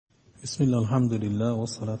Bismillah, alhamdulillah,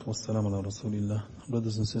 wassalatu wassalamu ala rasulillah.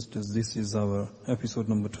 Brothers and sisters, this is our episode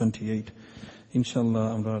number 28.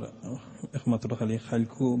 Inshallah, amra ikhmatul khali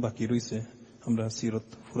khalku baki ruise, amra sirat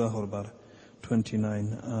fura horbar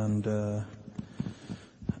 29. And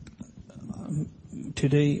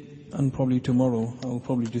today and probably tomorrow, I will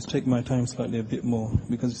probably just take my time slightly a bit more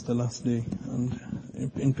because it's the last day. And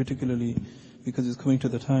in particularly because it's coming to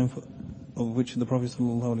the time of which the Prophet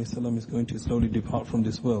ﷺ is going to slowly depart from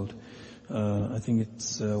this world. I think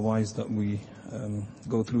it's wise that we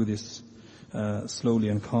go through this slowly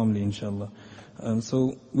and calmly, inshallah.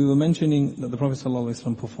 So we were mentioning that the Prophet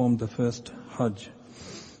ﷺ performed the first Hajj.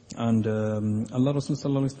 And Allah Rasul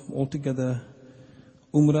ﷺ altogether,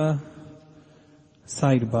 Umrah,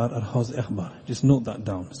 Sidebar, and Hajj Ikhbar. Just note that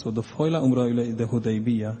down. So the Foila Umrah ila the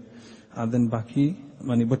Hudaybiyah, and then Baki,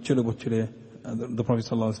 Mani Bachire, the Prophet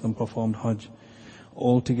ﷺ performed Hajj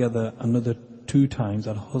altogether another 2 times.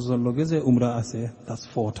 And Hajj Logeze Umrah Ase, that's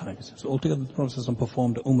 4 times. So altogether the Prophet ﷺ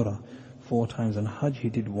performed Umrah 4 times, and Hajj he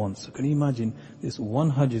did once. So can you imagine, this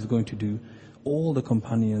one Hajj is going to do, all the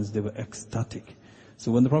companions, they were ecstatic.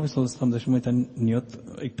 So when the Prophet ﷺ the Shumaitan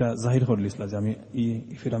Niyot, Ikta Zahir Khorlisla, Jami,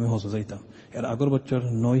 Ifirami Hajj Zaita. Er Agar Bachar,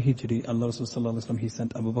 9 Hijri, Allah Rasul ﷺ, he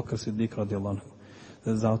sent Abu Bakr Siddiq radiallahu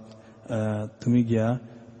anhu. Tumi gya,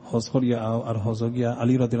 Hajj Khoriya Ao, Ar Hajj gya,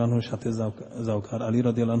 Ali radiallahu anhu Shate Zaukar, Ali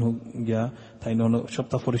radiallahu anhu gya, Tainono,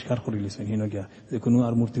 Shopta Forishkar Khoriliswen, Hino gya. Zekunu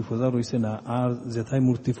Ar Murti Fuza Ruisena, Ar Zetai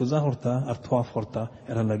Murti Fuza Horta, Ar Toaf Horta,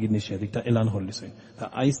 Era Lagi Nishedikta Elan Holiswen. Ta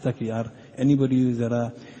Aistaki Ar, anybody who is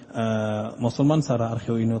Musliman Sara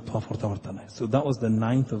Archeoino Toaf Horta Hortana. So that was the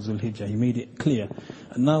 9th of Zulhijjah. He made it clear.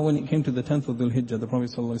 And now when it came to the 10th of Zulhijjah, the Prophet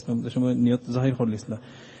ﷺ, the Shema Niyat Zahir Kholisla,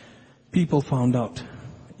 people found out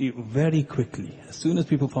it very quickly. As soon as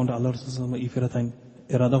people found out Allah Rasulullah Ifiratain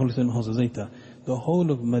Irada Kholisla Hozaita, the whole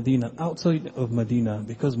of Medina, outside of Medina,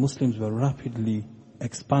 because Muslims were rapidly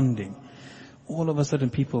expanding, all of a sudden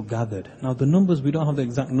people gathered. Now the numbers, we don't have the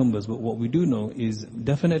exact numbers, but what we do know is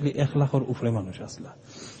definitely Ikhlaq or Ufre Manush Asla.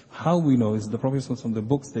 How we know is the Prophet from the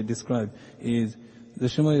books they describe is the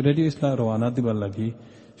Shema Radio Isla Rawana Dibalagi,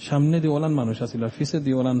 Shamne di Olan Manush Asila, Fise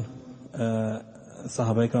di Olan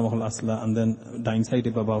Sahaba Ikramahul Asla, and then Dain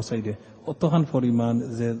Saide Babao Saide. Otohan for Iman,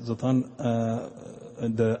 Zotan,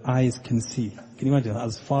 the eyes can see. Can you imagine?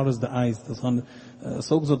 As far as the eyes, Zotan,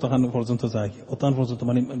 Sob Zotan for Zontazaki, Otan for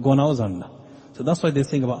Zotamani, Gonauzanna. So that's why they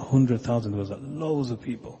saying about 100,000. There was loads of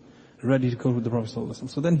people ready to go with the Prophet ﷺ.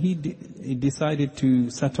 So then he decided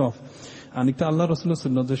to set off. And ikta Allah Rasulullah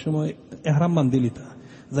sallallahu alaihi wasallam ihram bandilita.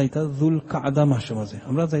 Zaita Dhul Qa'da mashmaze.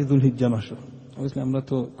 Amra zai Dhul Hijjah masho. Obviously amra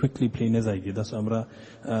to quickly play ne jayegi. That's amra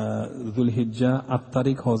Dhul Hijjah 8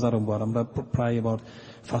 tarik hozar umbar. Amra pray about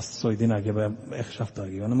fast 6 din age ba 1 shafta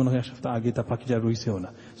age. Ana mano 1 shafta age ta pakija ruise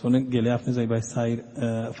hona. So ne gele apne zai ba sair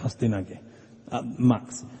fast din age. At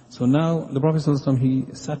max. So now the Prophet ﷺ, he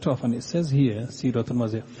set off, and it says here, Siratul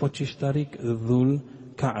Mazih, Fochish Tarik Dhul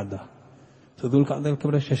Qa'da. So Dhul Qa'da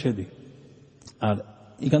al-Kabra Shashedi. And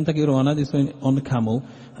Ikantaki Rawana is on the camel,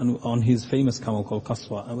 and on his famous camel called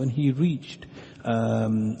Qaswa. And when he reached, they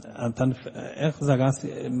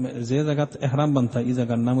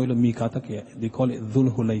call it Dhul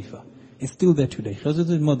Hulayfa. It's still there today.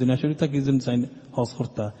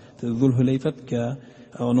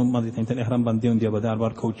 That's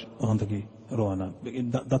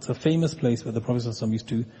a famous place where the Prophet ﷺ used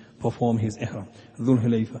to perform his ihram, Dhul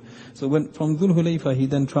Hulayfa. So from Dhul Hulayfa he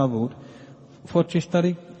then travelled for 4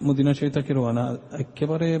 tarik Medina Sharif ke Rawana,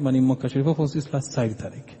 ekebare mani Makkah Sharif for 6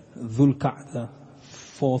 tarik Dhul Qa'da,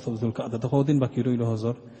 4th of Dhul Qa'da, the whole din baki roilo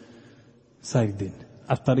hazar 6 din.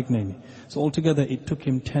 So altogether it took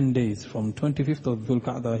him 10 days. From 25th of Dhul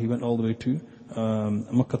Qa'da he went all the way to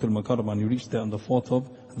Makkah al-Mukarramah, and he reached there on the 4th of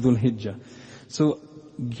Dhul Hijjah. So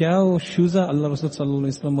gyao shuza Allah Rasul sallallahu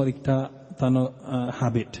alaihi wasallam ikta tano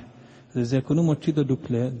habit. Ze kunu masjid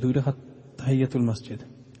dukle dure hat tahiyatul masjid.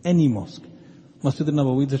 Any mosque. Masjid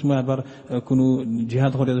an-Nabawi deshma arbar kunu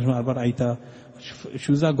jihad khore deshma arbar aita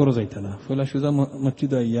shuza goro zaitana. Fola shuza masjid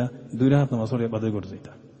ayya dure hat namaz khore bade goro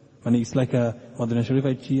zaita. It's like a Madinah Sharif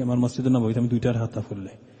aichi amar Masjid an-Nabawi tam 2 hat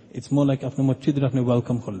fulle. It's more like afne masjid rafne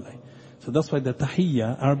welcome kholle. So that's why the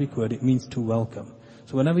tahiyya, Arabic word, it means to welcome.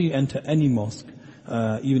 So whenever you enter any mosque,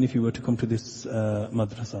 even if you were to come to this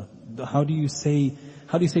madrasa, how do you say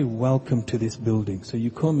welcome to this building? So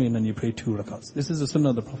you come in and you pray 2 rakats. This is the sunnah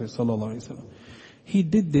of the Prophet sallallahu alaihi wasallam. He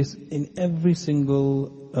did this in every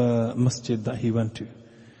single masjid that he went to.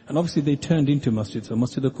 And obviously they turned into masjid. So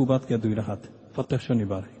Masjid al-Qubat ke 2 rakat. Fatah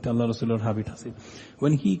shonibar. Allah Rasulullah habit hasib.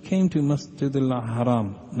 When he came to Masjid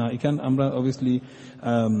al-Haram, now you can amra obviously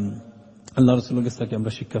Allah Rasulullah gestaki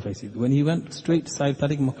amra shikha paisi. When he went straight 6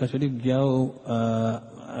 tarik Makkah Sharif giyao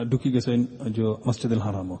ঢুকি গেছেন যে মসজিদুল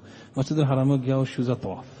হারামও মসজিদুল হারামও গিয়াও সুজা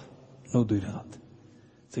তওয়াফ no 2 রাকাত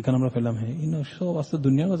সেখানে আমরা পেলাম হ্যাঁ ইনো সব আছে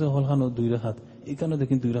দুনিয়ার কাছে হলখানো 2 রাকাত এখানেও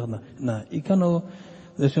দেখেন 2 রাকাত না এখানেও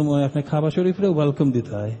যে সময় আপনি কাবা শরীফে ওয়েলকাম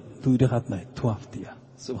দিতে হয় 2 রাকাত নাই তওয়াফ দিয়া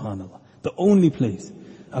সুবহানাল্লাহ the only place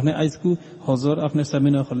আপনি আইসকু হজর আপনি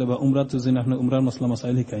সেমিনার করলে বা উমরা তুজিন আপনি উমরার মাসলা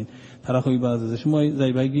মাসাইল হিকাইন তারা কইবা যে সময়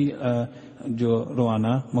যাইবাগি जो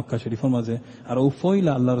रोआना मक्का शरीफ माजे और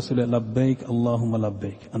उफोइला अल्लाह रसूल लब्बैक अल्लाहुम्मा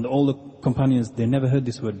लब्बैक and all the companions they never heard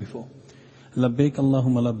this word before लब्बैक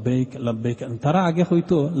अल्लाहुम्मा लब्बैक लब्बैक तारा आगे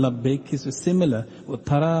होइतो लब्बैक is similar वो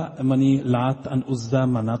तारा मानी लात and उज्जा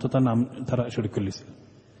मनात ता नाम तारा शरीक करलिस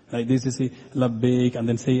like this is say labbaik and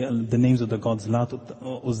then say the names of the gods lat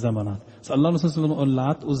uzza manat so Allah Rasul और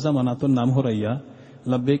lat uzza manat नाम हो रहा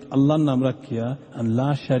लब्बैक अल्लाह नाम रखिया and la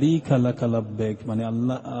sharika laka labbaik माने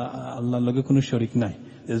Allah लगे कोनो शरीक नहीं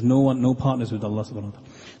there's no partners with Allah subhanahu wa ta'ala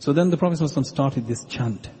so then the Prophet ﷺ started this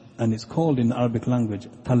chant and it's called in Arabic language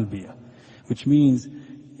talbiya which means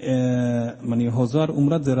माने हज़ार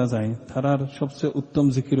उम्रा जरा जाए थारार सबसे उत्तम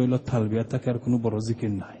जिकिर হলো তালবিয়া তাকে আর কোনো বড়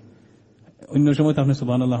জিকির নাই অন্য সময় আপনি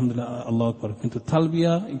সুবহানাল্লাহ আলহামদুলিল্লাহ আল্লাহু আকবার কিন্তু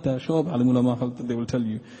তালবিয়া এটা সব আলিম উলামা they will tell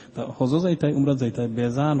you that হজ যাইতাই উমরা যাইতাই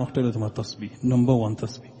বেজান অক্টের তোমার তাসবিহ number 1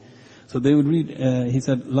 tasbih so they would read he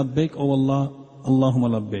said labbaik oh Allah Allahumma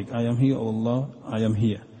labbaik I am here oh Allah I am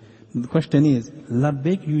here the question is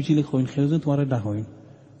labbaik usually coin খেজুন তোমার ডাকইন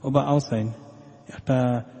ওবা আউসাইন একটা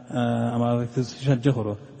আমার সাহায্য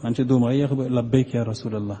করো মানুষ দোমাইয়া কইবে labbaik ya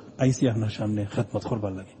rasulullah আইসি আপনার সামনে খিদমত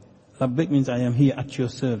করবার লাগে labbaik means I am here at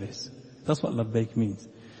your service. That's what labbaik means.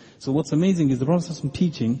 So what's amazing is the Prophet ﷺ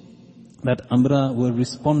teaching that Amra were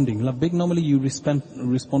responding. Labbaik, normally you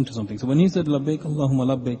respond to something. So when he said labbaik, Allahumma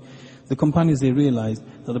labbaik, the companions, they realized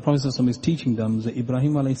that the Prophet ﷺ is teaching them that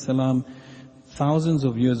Ibrahim alayhi salam, thousands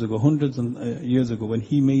of years ago, hundreds of years ago, when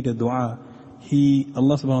he made a dua,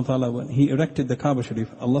 Allah subhanahu wa ta'ala, when he erected the Kaaba Sharif,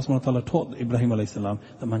 Allah subhanahu wa ta'ala taught Ibrahim alayhi salam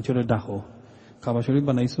that manchure dakho. Kaaba Sharif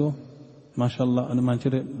banaiso, মাশাআল্লাহ মানে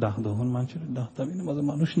মানুষের ডাক দাও মানুষের ডাক দাবি না মাঝে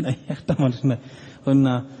মানুষ নাই একটা মানুষ নাই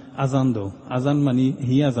না আজান দাও আজান মানে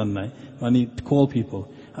হি আজান নাই মানে কল পিপল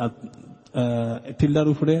টিল্লার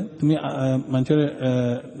উপরে তুমি মানুষের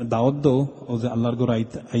দাওয়াত দাও ও যে আল্লাহর ঘর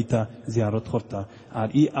আইতা জিয়ারত করতা আর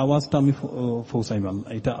এই আওয়াজটা আমি পৌঁছাইমাল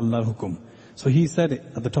এটা আল্লাহর হুকুম so he said it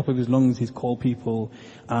at the top of his lungs he's called people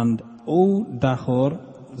and ও ডাকর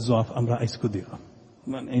জবাব আমরা আইসকু দিলাম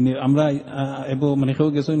মানে আমরা এবো মানে কেউ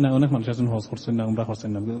গেছই না অনেক মানুষ আছেন হজ করছেন না উমরা করছেন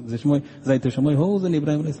না যে সময় যাইতে সময় হোজেন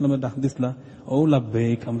ইব্রাহিম আলাইহিস সালামের ডাক দিছলা ও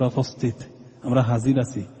লাব্বাইক আমরা প্রস্তুত আমরা হাজির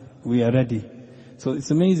আছি we are ready so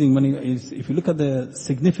it's amazing when if you look at the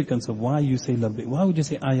significance of why you say labbaik why would you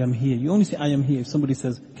say I am here you only say I am here if somebody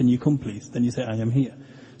says can you come please then you say I am here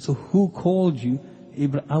so who called you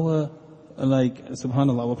our like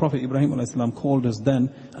subhanallah our prophet Ibrahim alayhis salam called us then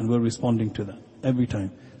and we're responding to that every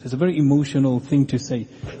time. So it's a very emotional thing to say.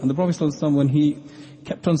 And the Prophet ﷺ, when he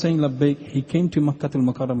kept on saying labbaik, he came to Makkah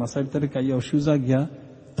al-Mukarramah, said tarika ya shuza gya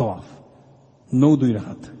tawaf. No 2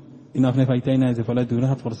 rakat. Inafne faitay na je fala 2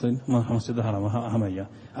 rakat করছেন মসজিদ হারাম হামাইয়া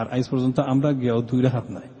আর আইস পর্যন্ত আমরা গিয়াও 2 রাকাত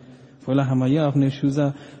নাই ফলা হামাইয়া আপনি সুজা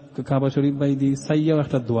কাবা শরীফ by the সাইয়া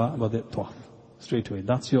একটা দোয়া বাদে তওয়াফ straight away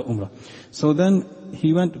that's your umrah so then he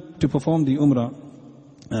went to perform the umrah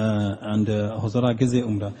and Huzara Gize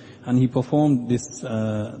Umrah and he performed this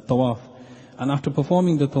tawaf and after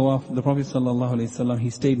performing the tawaf the Prophet sallallahu alaihi wasallam he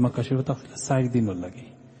stayed Makkah Sharif ta 4 din lagi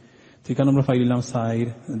tikan amra failam sair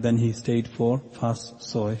then he stayed for fast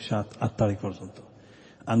 6 7 8 tarik porjonto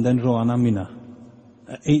and then Roana Mina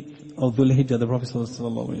 8th of Dhul Hijjah the Prophet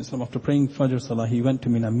sallallahu alaihi wasallam after praying Fajr Salah he went to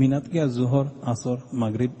Mina Minat gaya Zuhur Asr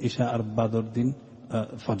Maghrib Isha ar Badr din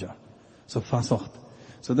Fajr so fast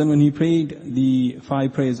So then when he prayed the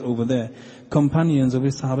 5 prayers over there, companions of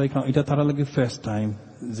his Sahaba ikram, ita tara lagi first time,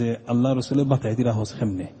 যে Allah Rasul বাতাই দিরা হজ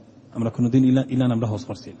কেমনে আমরা কোনদিন ইলান আমরা হজ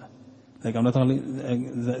করছি না like আমরা তাহলে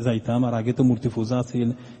যাইতাম আর আগে তো মূর্তি পূজা ছিল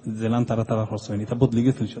জেলান তারা হজ হয়নি তা বদলে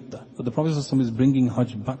গেছিল সবটা but the Prophet is bringing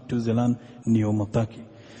Hajj back to জেলান নিয়মতাকি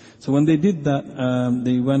so when they did that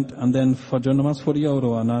they went and then Fajr namaz পড়িয়া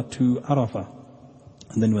রওনা to Arafah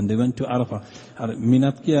and then when they went to Arafah আর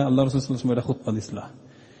মিনাত কি Allah Rasul sallallahu alaihi wasallam খুতবা দিছলা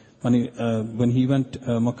when he went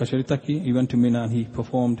Makkah Sharif taki he went to Mina and he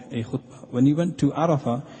performed a khutbah when he went to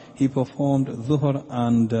Arafah he performed Dhuhr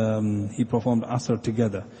and he performed Asr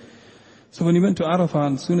together so when he went to Arafah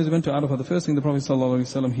and as soon as he went to Arafah the first thing the Prophet sallallahu alaihi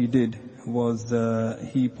wasallam he did was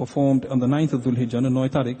he performed on the 9th of Dhul Hijjah 9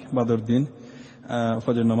 tarik Badr din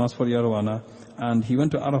Fajr namaz for Yarwana and he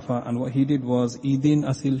went to Arafah and what he did was Idin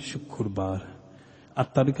Asil Shukur Bar 8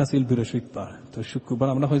 তারিখ আছিল বৃহস্পতিবার তো শুক্রবার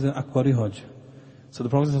আমরা হয়েছে আকবরী হজ so the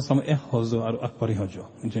Prophet sallallahu alaihi wasallam haj or akbari haj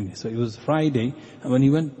so it was Friday and when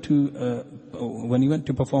he went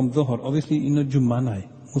to perform dhuhr obviously jumma nai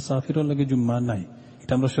musafiror lage jumma nai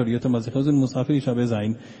এটা আমরা শরীয়তে মাঝে হযুর মুসাফির হিসাবে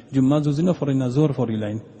যাইন জুম্মা জুজিনা ফরে না জোহর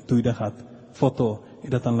ফরিলাইন দুই রাকাত ফতো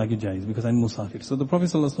এটা তার লাগি জায়েজ because I'm musafir so the Prophet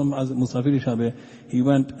sallallahu alaihi wasallam as musafir হিসাবে he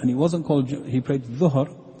went and he wasn't called he prayed dhuhr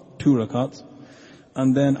 2 rakats and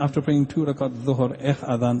then after praying 2 rakat dhuhr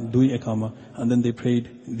adhan dui iqama and then they prayed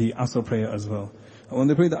the asr prayer as well. When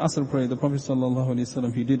they prayed the asr prayer, the Prophet sallallahu alaihi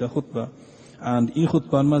wasallam he did a khutbah and in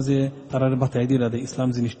khutbah maze tarar batay dira de Islam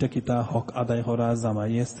jinishta kita hok aday kora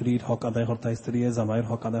zamai street hok aday korta street zamair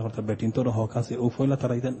hok aday korta betin tor hok ase o foila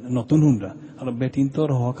tara ida notun hunra ar betin tor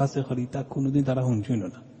hok ase kharita kunudin tara hunjino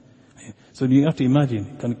na. So you have to imagine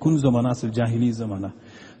kan kun zamana asil jahili zamana.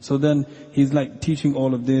 So then he's like teaching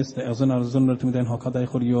all of this the azan tumi den hokaday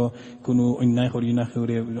khoriyo kunu innay khori na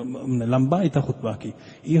khore lamba ita khutbah ki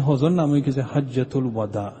e hozon namoy ki je hajjatul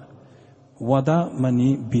wada mani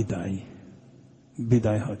biday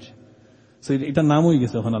hajj so এটা নাম হয়ে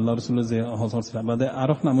গেছে এখন আল্লাহ রাসূলের যে হজ ছিল বাদে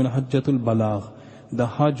আরফ নাম হলো হজ্জাতুল বালাগ the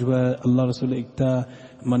hajj where আল্লাহ রাসূল একটা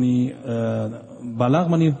মানে বালাগ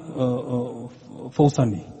মানে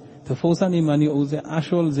ফৌসানি তো ফৌসানি মানে ও যে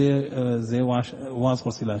আসল যে ওয়াজ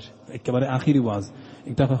করছিলাস একেবারে আখিরি ওয়াজ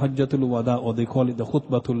এটা হজ্জাতুল ওয়াদা ও they call it the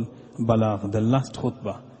khutbatul balagh the last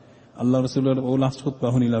khutbah আল্লাহ রাসূলের ও লাস্ট খুতবা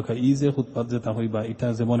হনিলা কা ইজে খুতবা যেটা হইবা এটা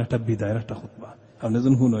যেমন একটা বিদায়ের একটা খুতবা and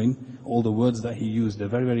doesn't who knowing all the words that he used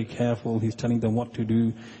they're very very careful he's telling them what to do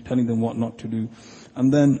telling them what not to do and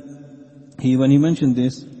then when he mentioned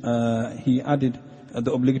this he added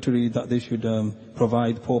the obligatory that they should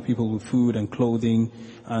provide poor people with food and clothing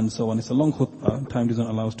and so on. It's a long khutbah, time doesn't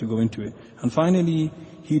allow us to go into it. And finally,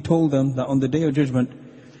 he told them that on the day of judgment,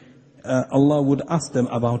 Allah would ask them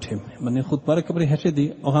about him. Mane khutbah ekabare heshe di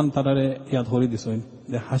ohan tarare yad hori disoin.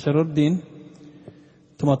 The hasharor din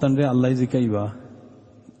tumatanre Allah zikaiba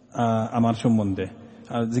amar sombonde.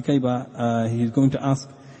 Zikaiba he is going to ask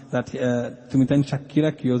that tumi tan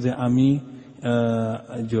shakira kiyo je ami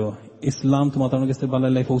jo Islam tumatanor kache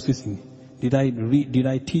balai fausisin. Did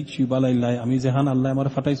I teach you balai lai ami jehan Allah amar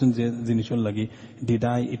fataisun je jinishol lagi did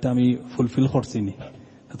I এটা আমি fulfil করছিনি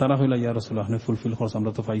তারা হইলা ইয়া রাসূলুল্লাহ আপনি fulfil করছ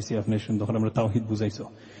আমরা তো পাইছি আপনি সুন্দর করে আমরা তাওহীদ বুঝাইছো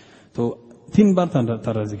তো তিনবার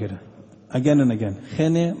তারা জিকির again and again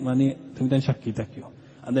khane মানে তুমি তাই সাক্ষী থাকিও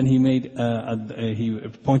and then he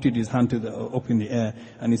pointed his hand up in the air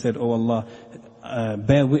and he said oh Allah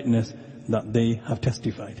bear witness that they have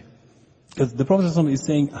testified. Because the Prophet is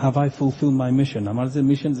saying, have I fulfilled my mission? Amar je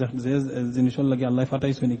mission jinishol lagi Allah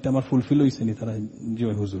fataiso ni ekta amar fulfill hoyse ni tara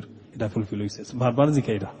joy huzur eta fulfill hoyse barbar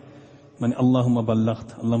zikaira mane Allahumma ballaght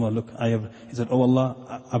Allahumma look he said oh Allah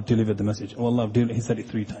I've delivered the message oh Allah he said it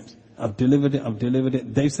 3 times I've delivered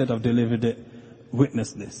it they said I've delivered it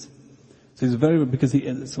witness this. So it's very because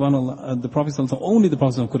subhanallah the Prophet only the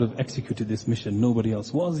Prophet could have executed this mission nobody else.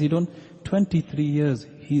 What has he done? 23 years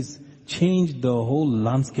he's changed the whole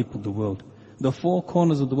landscape of the world. The 4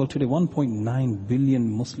 corners of the world today, 1.9 billion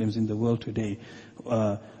Muslims in the world today.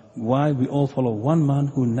 Why we all follow one man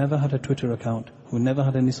who never had a Twitter account, who never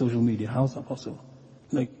had any social media. How is that possible?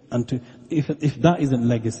 If that isn't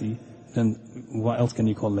legacy, then what else can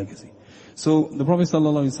you call legacy? So the Prophet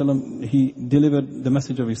ﷺ, he delivered the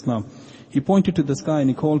message of Islam. He pointed to the sky and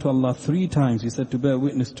he called to Allah 3 times. He said to bear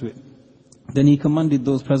witness to it. Then he commanded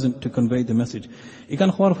those present to convey the message. Ikan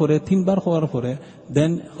khwar fore, 3 bar khwar fore,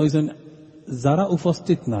 then hoizen zara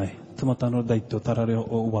ufastit nai, tumatanor daitto tarare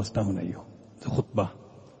o wasta hunayo. The khutbah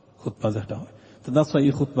zehta hoy. So that's why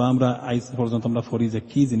khutbah amra for example amra fori je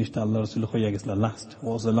ki jinishta Allah Rasul khoya gesla last.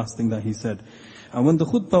 What was the last thing that he said? And when the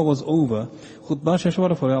khutbah was over, khutbah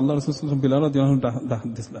sheshwar fore Allah Rasul bilal radiyallahu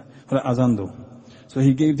anhu disla for azan do. So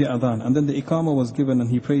he gave the adhan and then the iqama was given and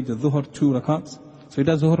he prayed the dhuhr 2 rakats. So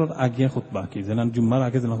এটা যোহরের আগে খুতবা কি জানেন জুম্মার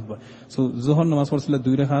আগে জানা খুতবা so যোহর নামাজ পড়ছিল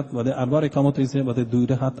 2 রাকাত বাদে আরবার ইকামত হইছে বাদে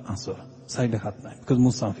 2 রাকাত আসর 6 রাকাত নাই because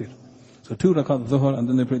musafir so 2 rakat dhuhr and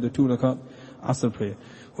then they prayed the 2 rakat asr prayer.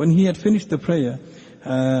 When he had finished the prayer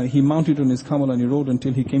he mounted on his camel and he rode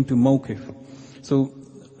until he came to Mawqif. So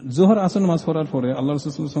যোহর আসর নামাজ পড়ার পরে আল্লাহ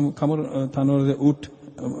রাসূল সাল্লাল্লাহু আলাইহি ওয়াসাল্লাম কামর তানোরে উট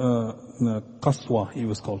Qaswa he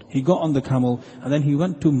was called. He got on the camel and then he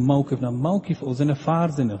went to Mawqif. Now Mawqif was in a far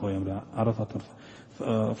zene hoy amra Arafat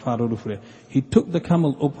he took the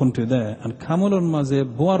camel up onto there and camel on maze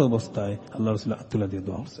boar obostay Allah Rasul atula diye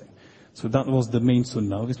dua korse. So that was the main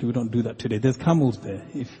sunnah. Obviously we don't do that today. There's camels there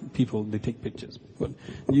if people they take pictures. But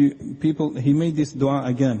he made this dua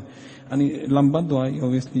again and lamba dua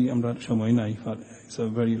obviously amra shomoy nai it's a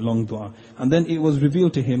very long dua and then it was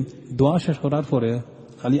revealed to him dua shesh korar pore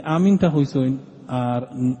khali amin ta hoisoin আর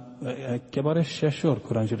একেবারে শেষর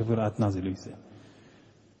কোরআন শরীফের আয়াত নাযিল হইছে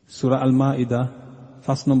সূরা আল মাইদা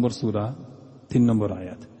 5 নম্বর সূরা 3 নম্বর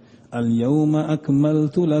আয়াত আল ইয়াউমা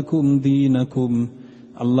আকমালতু লাকুম দীনাকুম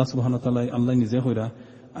আল্লাহ সুবহানাহু ওয়া তাআলা আল্লাহ নিজে কইরা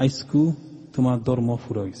আইসকু তোমার ধর্ম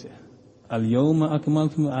পুরা হইছে আল ইয়াউমা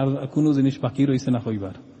আকমালতু আর কোন জিনিস বাকি রইছে না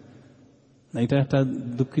কইবার না এটা একটা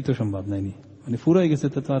দুঃখিত সংবাদ নাইনি মানে পুরা হয়ে গেছে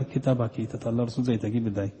তো আর কিতাব বাকি তো আল্লাহর রাসূল যাইতা কি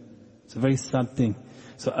বিদায় it's a very sad thing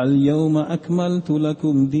so al yawma akmaltu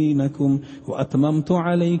lakum dinakum wa atmamtu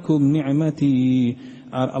alaykum ni'mati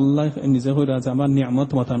আর আল্লাহ নিজে কইরা যে আমার নিয়ামত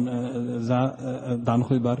মতান যা দান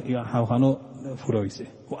হইবার হাওখানো পুরা হইছে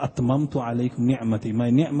wa atmamtu alaykum ni'mati my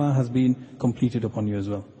ni'ma has been completed upon you as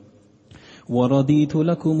well wa raditu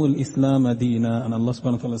lakumul islam diina and Allah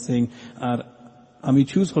subhanahu wa ta'ala is saying আর আমি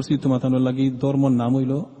চুজ করছি তোমাদের লাগি ধর্মের নাম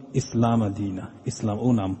হইল ইসলাম দিনা ইসলাম ও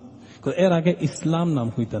নাম এর আগে ইসলাম নাম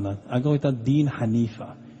হইতা না আগে হইতা দিন হানিফা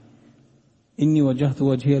ইন্নী ওয়াজহাতু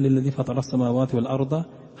ওয়াজহিয়া লিল্লাযী ফাতারাস সামাওয়াতি ওয়াল আরদা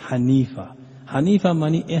হানিফা হানিফা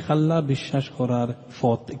মানে এক আল্লাহ বিশ্বাস করার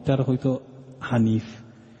পথ এটার হইতো হানিফ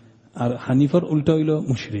আর হানিফার উল্টা হইল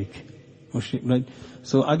মুশরিক রাইট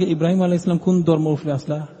সো আগে ইব্রাহিম আলাইহিস সালাম কোন ধর্ম উপরে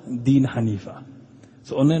আসলা দিন হানিফা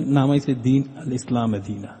সো ওনার নাম হইছে দিন আল ইসলাম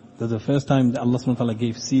দিনা. That's the first time that Allah subhanahu wa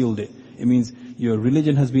ta'ala sealed it. It means your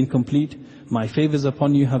religion has been complete, my favors upon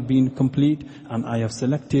you have been complete, and I have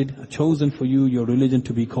selected, chosen for you your religion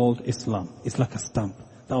to be called Islam. It's like a stamp.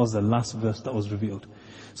 That was the last verse that was revealed.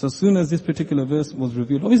 So as soon as this particular verse was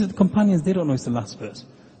revealed, obviously the companions, they don't know it's the last verse.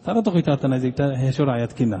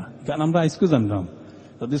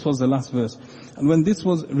 So this was the last verse. And when this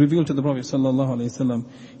was revealed to the Prophet sallallahu alaihi wasallam,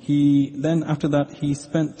 he then after that he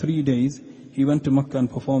spent 3 days. He went to Makkah and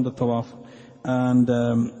performed the tawaf. And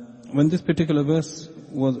when this particular verse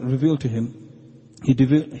was revealed to him,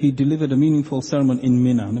 he delivered a meaningful sermon in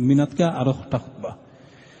Mina. Minat ka arokh takhba.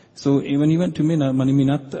 So when he went to Mina, mani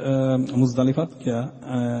Minat Muzdalifat kya,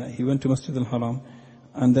 he went to Masjid al-Haram.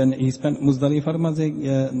 And then he spent Muzdalifat maze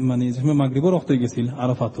mani jisme Maghrib or rokhte gesil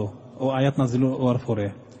Arafato. O ayat nazil or fore.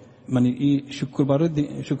 Mani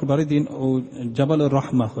Shukrbari din o Jabal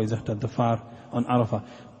al-Rahmah hoy zahta the far on Arafah.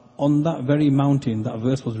 On that very mountain, that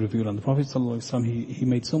verse was revealed, and the Prophet ﷺ, he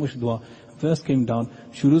made so much dua. Verse came down,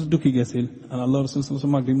 shuruz duki gesil, and Allah Rasul ﷺ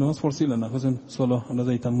maghrib namaz forsil na, hosen solo ana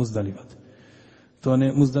zaita Muzdalifat. To ane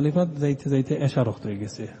Muzdalifat zaite esha rokhte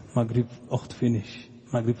gese, maghrib ocht finish,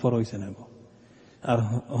 maghrib for hoise nebo. আর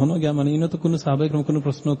হনো গিয়া মানে ইনো তো কোনো সাহাবায়ে کرام কোনো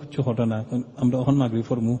প্রশ্ন কিছু হতো না আমরা এখন মাগরিব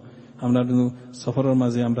ফরমু আমরা সফরের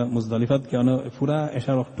মাঝে আমরা মুজদালিফাত কেন পুরা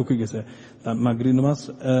এশা রক্ত টুকে গেছে মাগরিব নামাজ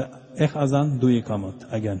এক আযান দুই ইকামত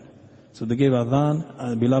again. So they gave adhan,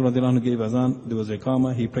 Bilal radiallahu anhu gave adhan, there was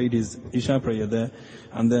iqamah, he prayed his Isha prayer there,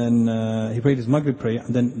 and then he prayed his Maghrib prayer,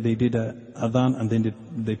 and then they did adhan, and then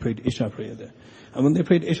they prayed Isha prayer there. And when they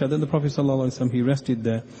prayed Isha, then the Prophet sallallahu alaihi wasallam, he rested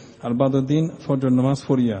there. Al-Badruddin, Fajr namaz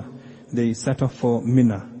Furiya, they set off for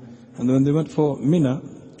Mina. And when they went for Mina,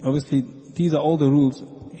 obviously these are all the rules.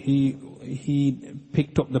 He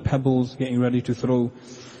picked up the pebbles, getting ready to throw,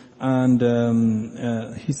 and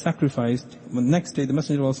he sacrificed. The next day, the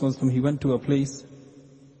Messenger of Allah, he went to a place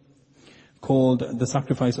called the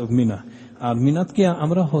sacrifice of Mina. And Minat ke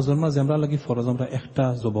amra huzur ma zamra lagi foroz amra ekta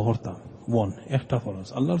zoba hortam. One ekta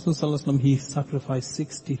foroz. Allah Rasul sallallahu alaihi wasallam, he sacrificed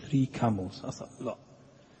 63 camels. Asallah.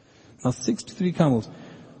 Now 63 camels.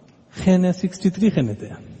 Khene 63 khene te.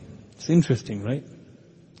 It's interesting, right?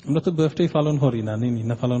 Amra to birthday falon hori na nini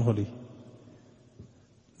na falon hori.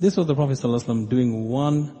 This was the Prophet ﷺ doing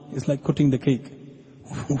one, it's like cutting the cake.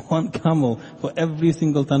 One camel for every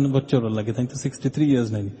single tan bachor, like I think to 63 years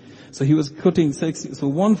now. So he was cutting 60, so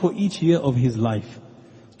one for each year of his life.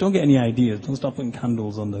 Don't get any ideas, don't stop putting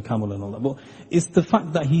candles on the camel and all that. But it's the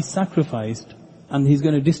fact that he sacrificed and he's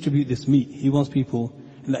going to distribute this meat. He wants people,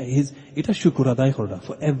 like ita shukur aday khorda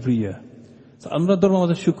for every year. So amra dorma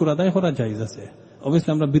maze shukur aday khora jaiz ase.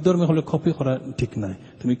 Obviously আমরা বিদর্মে হলে copy করা ঠিক নাই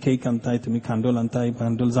তুমি cake আনতাই তুমি কান্ডল আনতাই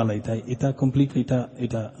কান্ডল জ্বালাইতাই এটা completely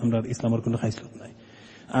এটা আমরা ইসলামের কোনো খাইসলত নাই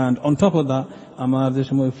and on top of that আমার যে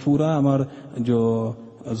সময় পুরা আমার যে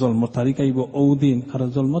জন্ম তারিখ আইব ও দিন কারণ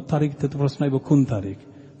জন্ম তারিখ তে প্রশ্ন আইব কোন তারিখ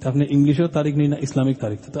তা আপনি ইংলিশের তারিখ নেই না ইসলামিক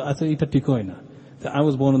তারিখ তো আচ্ছা এটা ঠিক হয় না I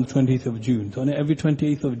was born on the 20th of June. So on every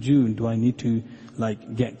 28th of June do I need to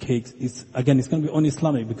get cakes? It's going to be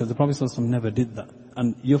un-Islamic because the Prophet ﷺ never did that. And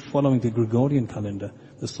you're following the Gregorian calendar,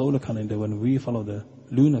 the solar calendar, when we follow the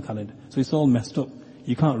lunar calendar. So it's all messed up.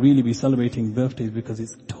 You can't really be celebrating birthdays because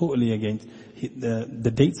it's totally against,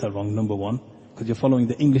 the dates are wrong, number one. Because you're following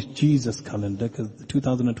the English Jesus calendar because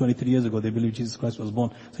 2023 years ago they believed Jesus Christ was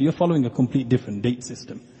born. So you're following a complete different date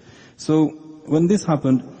system. So when this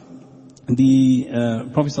happened, the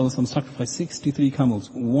Prophet ﷺ sacrificed 63 camels,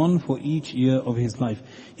 one for each year of his life.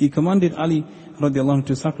 He commanded Ali radiallahu anhu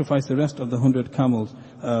to sacrifice the rest of the 100 camels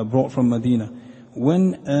brought from Medina.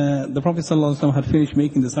 When the Prophet ﷺ had finished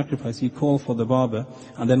making the sacrifice, he called for the barber,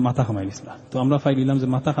 and then mata khamay isla. To amra faylilam ze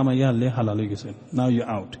mata khamay ya le halal gisun. Now you're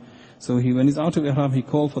out. So when he's out of ihram, he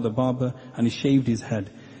called for the barber and he shaved his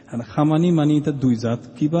head. And khamani manita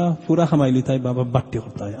duizat kiba pura khamay litay baba batti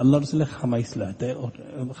horta hai. Allah Rasul khamay isla.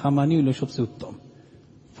 Khamani ulo shobse uttam.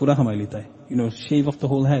 Pura khamay litay. Shave off the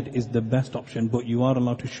whole head is the best option, but you are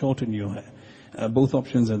allowed to shorten your hair. Both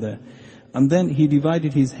options are there. And then he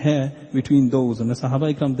divided his hair between those. And the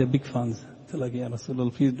Sahaba Ikram, they're big fans. They're like, yeah,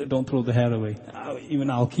 Rasulullah, please don't throw the hair away. Even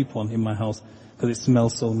I'll keep one in my house because it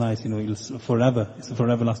smells so nice. It's forever. It's a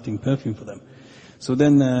forever lasting perfume for them. So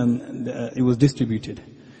then it was distributed.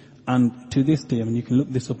 And to this day, you can look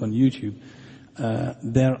this up on YouTube,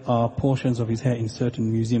 there are portions of his hair in certain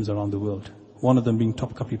museums around the world. One of them being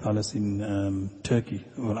Topkapi Palace in Turkey,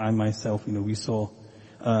 where I myself, we saw.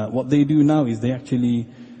 What they do now is they actually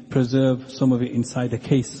preserve some of it inside a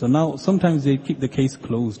case. So now, sometimes they keep the case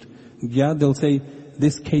closed. Yeah, they'll say,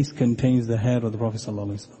 this case contains the hair of the Prophet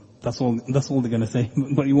ﷺ. That's all they're going to say,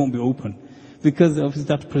 but it won't be open. Because obviously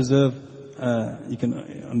that preserve, you can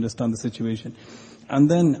understand the situation.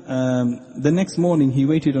 And then, the next morning he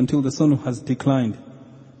waited until the sun has declined,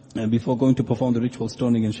 before going to perform the ritual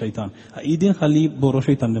stoning in shaitan. Idin Khalib Boro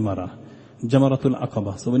Shaitan Demara. Jamaratul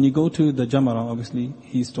Aqaba. So when you go to the Jamara, obviously,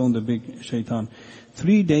 he stoned the big shaitan.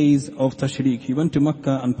 3 days of Tashriq. He went to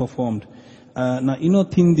Makkah and performed. Na ino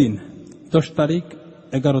tindin. Tosh Tariq,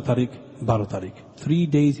 Egaro Tariq, Baro Tariq. 3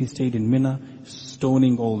 days he stayed in Mina,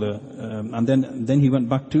 stoning all the, and then he went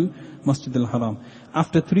back to Masjid al-Haram.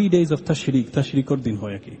 After 3 days of Tashriq or din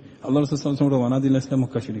hoya ki. Allah Rasul Rawana dil Islam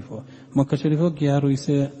Makkah Sharifo. Makkah Sharifo kiya ro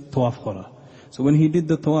ise tawaf khora. So when he did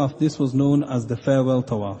the tawaf, this was known as the farewell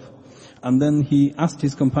tawaf. And then he asked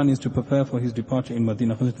his companions to prepare for his departure in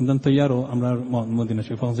Medina.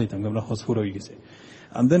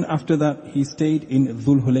 And then after that, he stayed in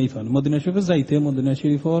Dhul Hulayfa. Medina Sharif zaite, Medina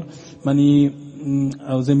Sharif or mani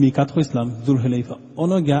awze mikat ho Islam, Dhul Hulayfa.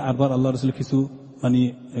 Ono gya arbar Allah Rasul kisu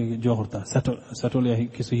mani jo horta, settle ya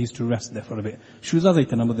kisu, he used to rest there for a bit. Shuza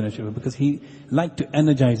zaite na Medina Sharif because he liked to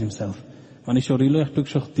energize himself. মানে শরীরে একটু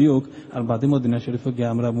শক্তি হোক আর বাদে Medina শরীফে গিয়ে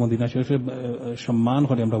আমরা Medina শরীফে সম্মান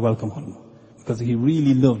করে আমরা ওয়েলকাম হব because he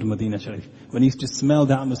really loved Medina Sharif. When he used to smell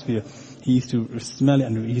the atmosphere, he used to smell it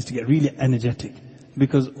and he used to get really energetic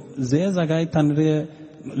because there's a guy tanre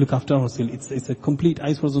look after Rasul. It's a complete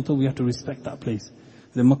ice horizontal. We have to respect that place.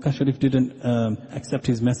 The Makkah Sharif didn't accept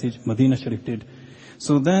his message. Medina Sharif did.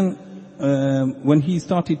 So then when he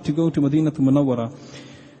started to go to Medina to Munawwara,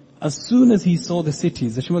 as soon as he saw the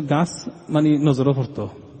cities,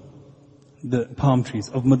 the palm trees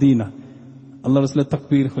of Medina, Allah Rasul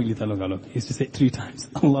takbir he used to say 3 times,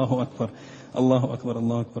 Allahu Akbar, Allahu Akbar,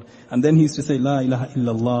 Allahu Akbar. And then he used to say, La ilaha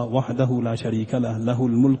illallah, wahdahu la sharika lah,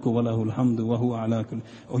 lahul mulku wa lahul hamdu, wa huwa ala kull.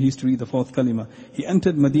 Or he used to read the 4th kalima. He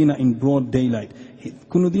entered Medina in broad daylight.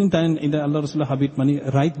 Kunudin tain ida Allah Rasul habit mani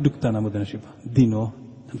right dukta na Medina shiba. Dino.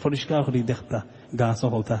 And for ishka khuri dekhta, gaasa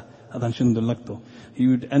holta. He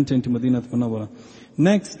would enter into Medina Munawwara.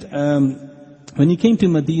 Next, when he came to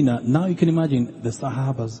Medina, now you can imagine the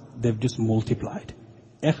Sahabas, they've just multiplied.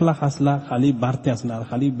 Ekhla khasla khali barte asnar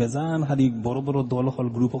khali bezan khali boro boro dolo khol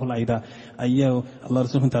group khol aida ayya Allah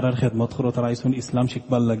Rasul tarar khidmat khoro tarai sun Islam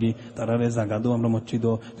shikbal lagi tarar zagado amra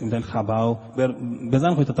masjido tumdan khabao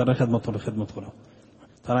bezan khoita tarar khidmat khoro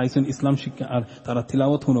তারা আইসেন ইসলাম শিক্ষা আর তারা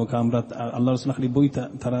তিলাওয়াত হলো আমরা আল্লাহ রাসূল খালি বইটা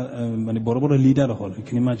তারা মানে বড় বড় লিডার হল you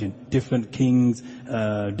can imagine different kings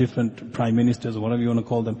different prime ministers or whatever you want to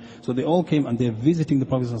call them, so they all came and they're visiting the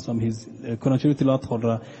Prophet sallallahu alaihi wasallam, his Quran sharif tilawat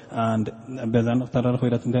khora and bezan tarar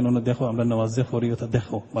khoirat den ona dekho amra nawazze khori ota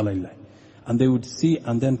dekho balaillah, and they would see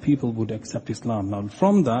and then people would accept Islam. Now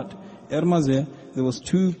from that Ermaze there was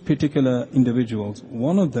 2 particular individuals.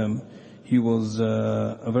 One of them, he was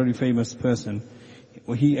a very famous person.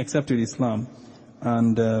 He accepted Islam,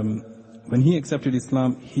 and when he accepted Islam,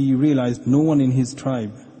 he realized no one in his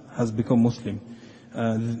tribe has become Muslim.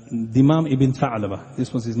 Dimam ibn Tha'laba, this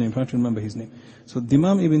was his name, I'm trying to remember his name. So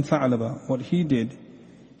Dimam ibn Tha'laba, what he did,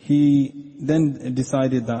 he then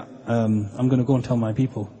decided that I'm going to go and tell my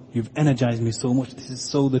people, you've energized me so much, this is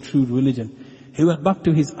so the true religion. He went back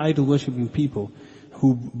to his idol worshipping people who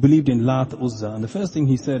believed in Lat, Uzza, and the first thing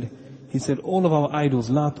he said all of our idols,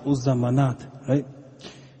 Lat, Uzza, Manat, right?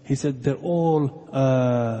 He said they're all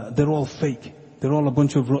fake. They're all a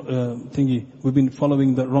bunch of thingy. We've been following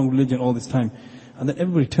the wrong religion all this time. And then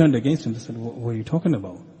everybody turned against him. They said, what are you talking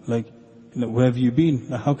about? Like, where have you been?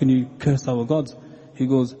 How can you curse our gods? He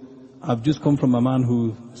goes, I've just come from a man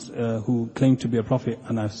who claimed to be a prophet,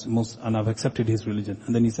 and I've accepted his religion.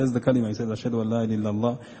 And then he says the kalima, he says, Ashhadu an la ilaha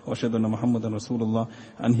illallah wa ashhadu anna Muhammadan Rasulullah.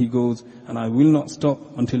 And he goes, and I will not stop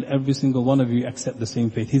until every single one of you accept the same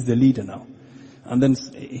faith. He's the leader now. And then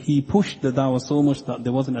he pushed the dawah so much that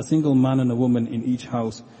there wasn't a single man and a woman in each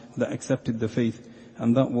house that accepted the faith.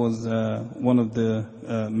 And that was one of the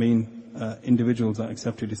main individuals that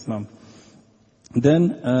accepted Islam. Then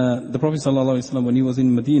the Prophet ﷺ, when he was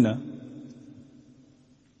in Medina,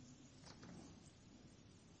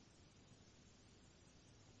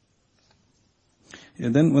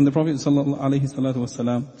 then when the Prophet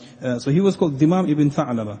ﷺ, so he was called Dimam ibn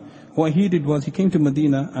Tha'laba. What he did was he came to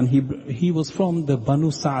Medina, and he was from the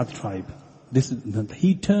Banu Sa'ad tribe.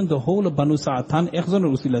 He turned the whole of Banu Sa'ad, tan ekzon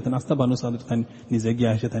rusilatan asta Banu Sa'ad tan nizegi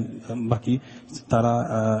aishatan baki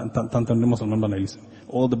tara tan Musliman banayis.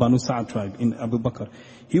 All the Banu Sa'ad tribe in Abu Bakr.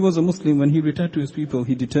 He was a Muslim. When he returned to his people,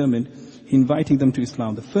 he determined, inviting them to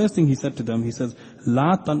Islam. The first thing he said to them, he says,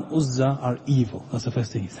 Lat and Uzza are evil. That's the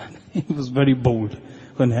first thing he said. He was very bold.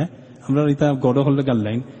 Amra rita godo holle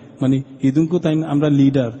gallain mani idunku tain amra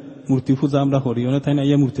leader murti fuza amra hori ona tain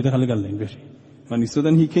aya murti re khale gallain beshi. So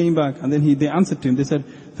then he came back, and then they answered to him. They said,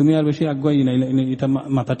 "Tumi ar beshi agwai nai ita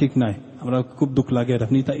mata tik nai. Amra khub dukh lage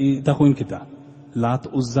rafni ita khuin kita. Lat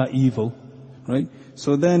Uzza evil." Right?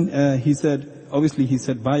 So then he said, obviously he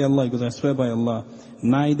said, by Allah, he goes, I swear by Allah,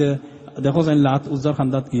 neither দেখো যাই লাত উজ্জার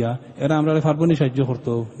খান্দাত গিয়া এরা আমরা পারবো না সাহায্য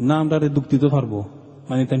করতো না আমরা দুঃখ দিতে পারবো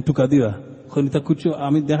মানে তাই টুকা দিবা খনিতা কুচু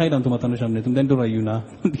আমি দেখাইলাম তোমার তার সামনে তুমি তাই ডরাইও না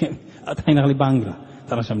তাই না খালি বাংলা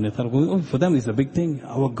তার সামনে তার for them it's a big thing,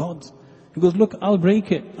 our gods. He goes, look, I'll break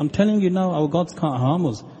it. I'm telling you now, our gods can't harm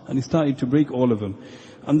us. And he started to break all of them.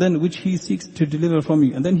 And then which he seeks to deliver from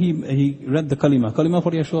you. And then he read the kalima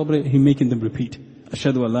for Yeshua, he making them repeat.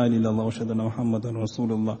 Ashhadu an la ilaha illallah wa ashhadu anna Muhammadan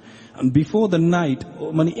Rasulullah. And before the night,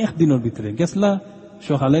 mani ek dinor bitre. Gesla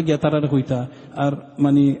shohale gya tarar hoita ar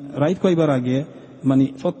mani right ko ibar age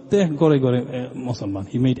mani fatteh gore Musliman.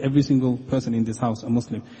 He made every single person in this house a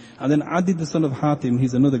Muslim. And then Adi the son of Hatim,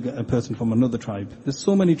 he's another person from another tribe. There's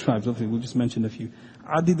so many tribes, obviously we'll just mention a few.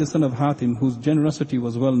 Adi the son of Hatim, whose generosity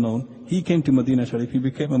was well known, he came to Medina Sharif, he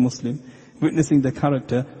became a Muslim, witnessing the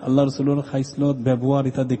character. Allah Rasulullah khaislot ব্যবহার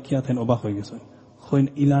এটা দেখিয়া then অবাক হয়ে গেছেন coin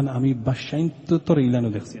ইলান আমি বাদশাহিন তোর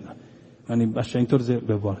ইলানও দেখছি না মানে বাদশাহিন তোর যে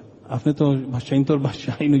ব্যবহার আপনি তো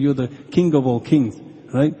বাদশাহিন you the king of all kings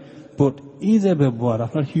right but is a ব্যবহার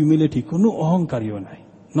আপনার humility কোনো অহংকারীও নাই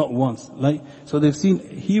not once like so they've seen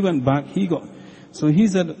he went back so he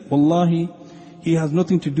said wallahi he has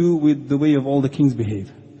nothing to do with the way of all the kings behave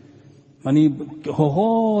মানে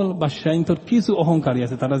হল বাদশাহিন তোর কিছু অহংকারী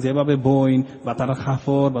আছে তারা যেভাবে বইন বা তারা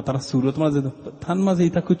খাফর বা তারা সুরত মাঝে থান মাঝে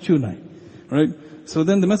এটা কিচ্ছু নাই right so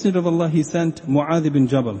then the messenger of Allah he sent Mu'adh ibn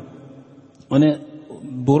Jabal মানে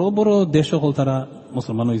বড় বড় দেশ হল তারা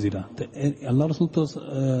মুসলমান হইজিরা আল্লাহ রাসূল তো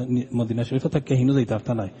মদিনা শরীফে থেকে হিনো যাইতা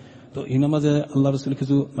তা নাই তো ইনা মাঝে আল্লাহ রাসূল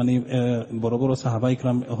কিছু মানে বড় বড় সাহাবা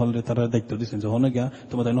ইকরাম হলরে তারা দায়িত্ব দিয়েছেন যে হনে গিয়া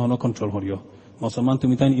তোমাদের নহন কন্ট্রোল করিও মুসলমান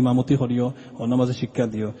তুমি তাই ইমামতি করিও ও নামাজে শিক্ষা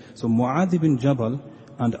দিও so Mu'adh ibn Jabal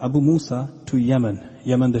and Abu Musa to Yemen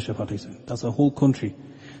দেশে পাঠাইছেন that's a whole country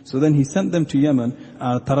so then he sent them to Yemen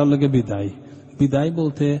আর তারা লগে বিদায়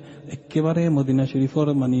বলতে একেবারে মদিনা শরীফের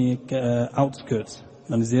মানে আউটস্কার্টস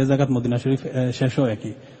মানে যে জায়গাত মদিনা শরীফ শেষ হয়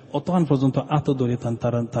কি অতখান পর্যন্ত আত দৌড়ে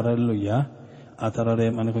তারা লইয়া আর তারারে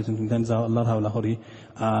মানে কইছেন তুমি যাও আল্লাহর হাওলা করি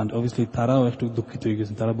and obviously তারাও একটু দুঃখিত হয়ে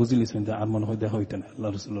গেছেন তারা বুঝিলেছেন যে আর মনে হয় দেখা হইতে না আল্লাহ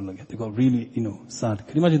রাসূলুল্লাহ লাগে they got really sad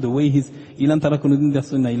can you imagine the way ইলান তারা কোনদিন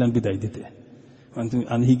দেখছেন না ইলান বিদায় দিতে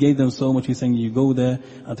and he gave them so much he's saying you go there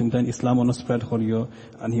and তুমি তাই ইসলাম on spread করিও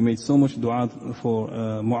and he made so much dua for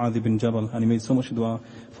Mu'adh ibn Jabal and he made so much dua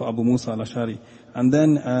for Abu Musa al-Ash'ari and then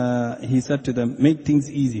he said to them make things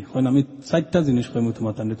easy when আমি চারটা জিনিস কইমু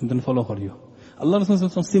তোমার তাই তুমি তাই follow করিও আল্লাহ রাসূল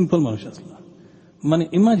simple মানুষ আসলে মানে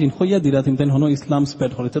ইমাজিন হইয়া দিরা তুমি তাই হনো ইসলাম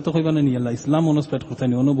স্প্রেড করতে তো কইবা না নি আল্লাহ ইসলাম on spread করতে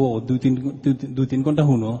নি অনুভব 2-3 ঘন্টা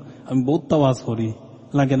হুনো আমি বহুত তাওয়াজ করি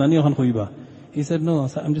লাগে না নি ওখান কইবা He said, no,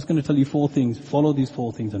 I'm just going to tell you 4 things. Follow these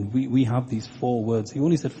 4 things. And we have these 4 words. He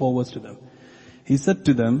only said 4 words to them. He said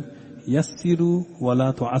to them, Yassiru wa la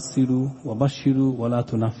tu'assiru wa bashiru wa la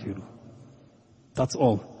tunaffiru. That's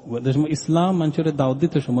all. Islam manchore dawat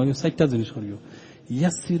dite shomoy 4টা জিনিস করিও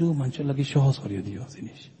Yassiru manchore lagi সহজ করিয়ে দিও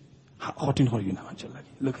জিনিস কঠিন করিও না manchore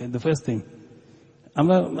lagi. Look at the first thing.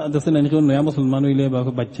 আমরা দেখেন না কোন নয়া মুসলমান হইলে বা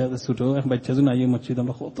বাচ্চা ছোট এক বাচ্চা যখন আইয়ে মসজিদ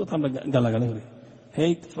আমরা কত আমরা গালাগালি করি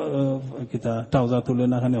hey kita tauza tule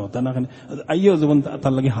na khane hota na khane aiyo jebon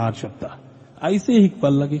tar lagi har shobta aise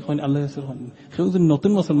hikbal lagi khone Allah rasul khone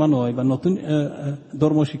notun musulman hoy ba notun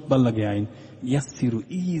dormo shikbal lagi ain yassiru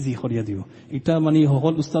easy khoriya dio eta mani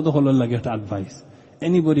hol ustad holol lagi eta advice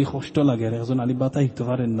anybody কষ্ট লাগে একজন আলিফ বা তা শিখতে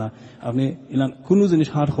পারেন না আপনি ইলান কোনো জিনিস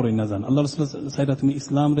হার করেন না জান আল্লাহ রাসূল সাইদা তুমি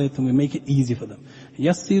ইসলাম রে তুমি make it easy for them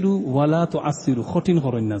ইয়াসিরু ওয়ালা তুআসিরু কঠিন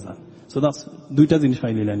করেন না জান so that's দুইটা জিনিস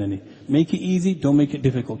পাইলে লাইনে make it easy don't make it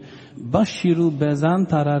difficult বাশিরু বেজান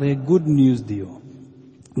তারারে গুড নিউজ দিও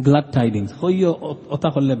glad tidings হইও ওতা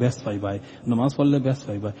করলে বেস্ট পাইবাই নামাজ পড়লে বেস্ট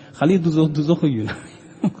পাইবাই খালি দুজো হইও না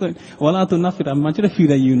ওয়ালা তুনাফির আমাচরে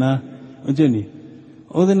ফিরাইও না বুঝনি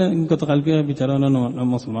ওদিন গতকালকে বিচারা না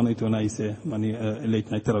মুসলমান হইতো না আইছে মানে লেট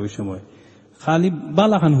নাইট তারাবির সময় খালি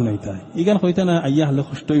বালা খান হুনাইতা ইগান হইতা না আইয়া হলে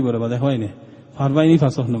কষ্টই বড় বাদে হয় না ফারবাইনি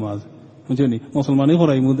ফাসহ নামাজ বুঝনি মুসলমানই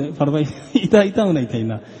করাই মুদে ফারবাই ইতা হুনাইতাই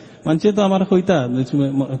না মানছে তো আমার হইতা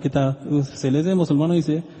কিতা ছেলে যে মুসলমান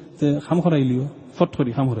হইছে তে খাম করাইলিও ফট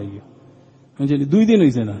করি খাম করাইলিও বুঝলি 2 দিন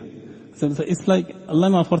হইছে না ইটস লাইক আল্লাহ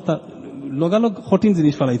মাফরতা লগালগ কঠিন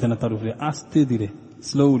জিনিস ফলাইতে না তার উপরে আস্তে ধীরে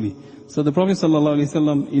slowly. So the Prophet sallallahu alaihi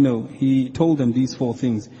wasallam, he told them these 4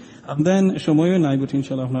 things. And then shomoyo nai but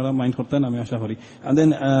inshallah nara mind korten ami asha kori. And then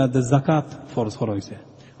the zakat force horoise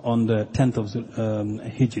on the 10th of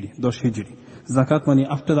Hijri, Dosh Hijri. Zakat money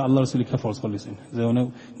after the Allah Rasul ka force korlisen. Je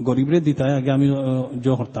one goribre ditay age ami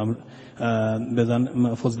jo kortam bezan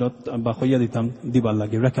fazlat ba khoya ditam dibal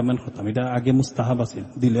lage recommend kortam eta age mustahab asil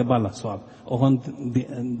dile bala sawab ohon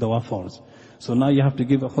dawa force. So now you have to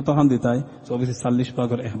give a khotahan ditai. So obviously salish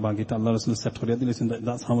bag or ehbag it Allah Rasul set khoriya dilisen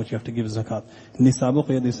that's how much you have to give zakat. Nisab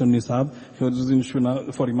khoya dilisen nisab khozin shuna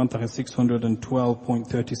for iman ta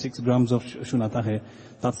 612.36 grams of shuna ta hai.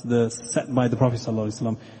 That's the set by the Prophet sallallahu alaihi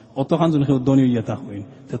wasallam. Otohan jun kho doni yata hoin.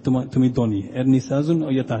 Tumi doni er nisazun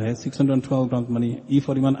yata hai 612 grams money e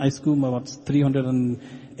for iman ice cream about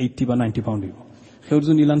 380 বা 90 pound.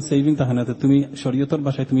 Khozun ilan saving ta hana tumi shariator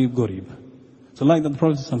bashay tumi gorib. So like that the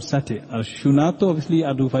Prophet said it. Shuna to obviously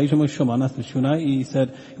adu faishomo shomana shuna he said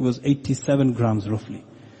it was 87 grams roughly.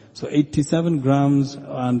 So 87 grams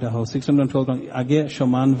and how 612 grams age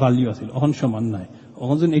shoman value asil. Ohon shoman nai.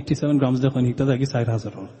 Ohon 87 grams dekhon hita age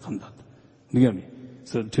 6000 khandat. Do you get me?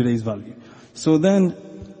 So today's value. So then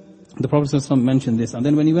the Prophet mentioned this, and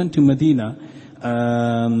then when he went to Medina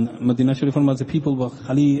Medina Sharif was the people were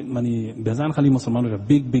khali mani bezan khali musliman were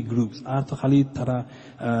big groups ar to khali tara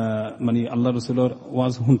mani Allah Rasulullah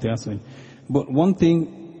was hunte aswin. But one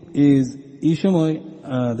thing is ishamoy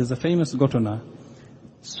there's a famous gotona.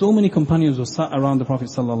 So many companions were sat around the Prophet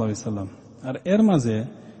sallallahu alaihi wasallam. At Ermaze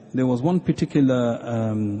there was one particular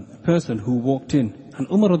person who walked in and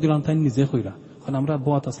Umar radhiyallahu anhu nize khoira khon amra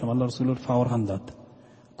boat aslam Allah Rasulullah fawar handat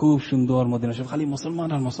খুব সুন্দর Medina শরীফ খালি মুসলমান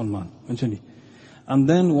আর মুসলমান বুঝছেন. And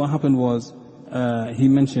then what happened was he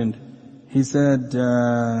mentioned, he said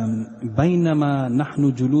بينما نحن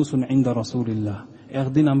جلوس عند رسول الله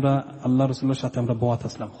একদিন আমরা আল্লাহ রাসূলের সাথে আমরা বয়াত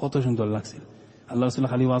আসলাম কত সুন্দর লাগছিল আল্লাহ রাসূল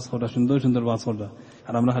খালি ওয়াজ করা সুন্দর ওয়াজ করা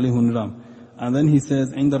আর আমরা খালি শুনলাম. And then he says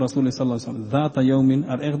عند رسول الله صلى الله عليه وسلم ذات يوم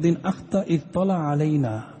আর একদিন اخطا اذ طلع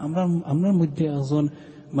علينا আমরার মধ্যে একজন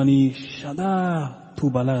মানে সাদা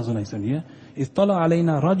তুবালা একজন আইছেন اذ طلع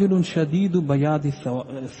علينا رجل شديد بياض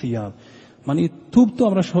الثياب মানে থুব তো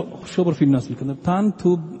আমরা সবর ফিল নাছিল কিন্তু তান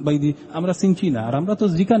থুব বাইদি আমরা চিনছি না আর আমরা তো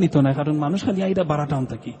জিকা নিত না কারণ মানুষ খালি আইরা বারাটাম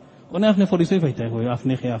থাকি ওনে আপনি পরিচয় পাইতে হয়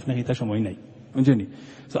আপনি এটা সময় নাই বুঝছেন.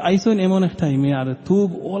 সো আইসন এমন এক টাইমে আর থুব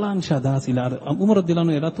ওলান সাদা ছিল আর উমর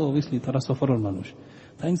রাদিয়াল্লাহু এরা তো অবভিয়াসলি তারা সফরের মানুষ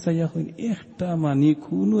তাই সাইয়া হইন একটা মানে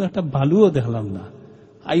কোনো একটা বালুও দেখলাম না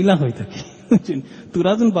আইলা হই থাকি বুঝছেন.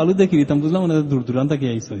 তোরা যখন বালু দেখি তাম বুঝলাম না দূর দূরান্ত থেকে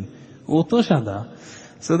আইসন ও তো সাদা.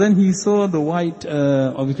 So then he saw the white,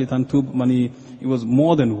 obviously Tantub Mani, it was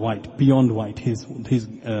more than white, beyond white, his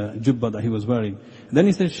jubba that he was wearing. Then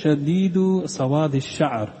he says, Shadidu Sawad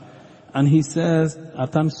Sha'r. And he says,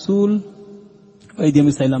 Atan Sul, Vaidiyam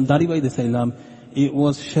Sailam, Dari Vaid Sailam, it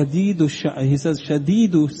was Shadidu Sha'r. He says,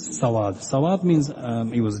 Shadidu Sawad. Sawad means,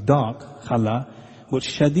 it was dark, Khala, but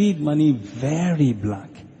Shadid Mani, very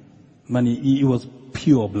black. Mani, it was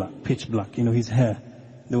pure black, pitch black, his hair.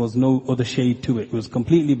 There was no other shade to it. It was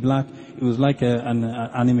completely black. It was like an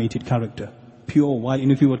animated character. Pure white. And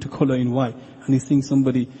if you were to color in white, and he's seeing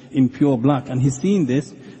somebody in pure black, and he's seeing this,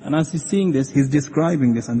 and as he's seeing this, he's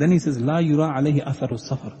describing this, and then he says, La yura alayhi atharu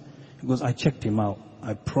safar. He goes, I checked him out.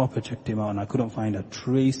 I proper checked him out, and I couldn't find a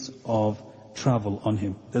trace of travel on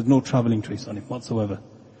him. There's no traveling trace on him whatsoever.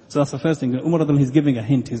 So that's the first thing. Umar radhiyallahu he's giving a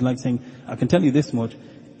hint. He's like saying, I can tell you this much,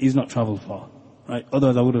 he's not traveled far. Right?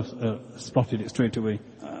 Otherwise I would have spotted it straight away.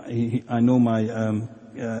 I know my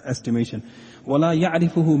estimation. Wala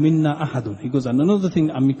ya'rifuhu minna ahadun. He goes, and another thing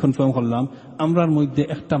আমি confirm করলাম আমরার মধ্যে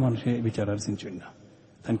একটা মানুষে বিচারার চিনছেন না.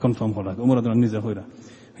 Then confirm করলাম উমর রাদিয়াল্লাহু নিজে হইরা.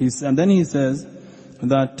 And then he says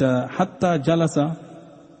that hatta jalasa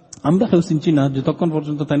আমরা কেউ চিনছি না যতক্ষণ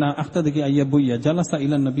পর্যন্ত তাই না আখতা দেখি আইয়া বইয়া জালাসা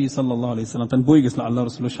ইলান নবী সাল্লাল্লাহু আলাইহি সাল্লাম তাই বই গেছিল আল্লাহ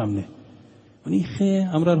রাসূলের সামনে মানে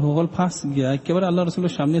আমরা হল ফাঁস গিয়া একেবারে আল্লাহ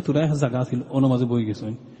রাসূলের সামনে তুরাই জায়গা ছিল অনমাজে বই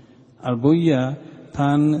গেছেন আর বইয়া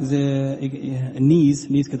থান যে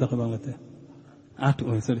নিজ কে দেখো বাংলাতে আটু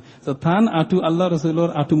সরি তো থান আটু আল্লাহ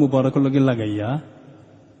রাসূলের আটু মুবারকের লগে লাগাইয়া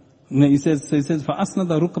he says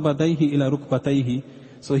فأسند ركبتيه إلى ركبتيه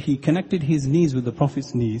so he connected his knees with the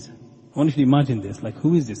Prophet's knees. I want you to imagine this, like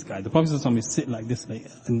who is this guy? The Prophet is sit like this, like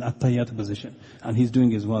in at-tahiyyat position, and he's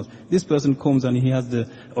doing his words. This person comes and he has the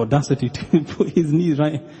audacity to put his knees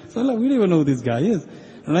right. So like, we don't even know who this guy is,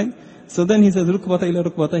 right? So then he says, ركبتيه إلى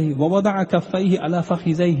ركبتيه ووضع كفيه على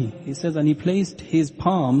فخذيه. He says, and he placed his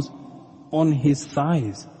palms on his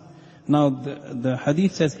thighs. Now the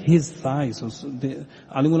hadith says his thighs. So the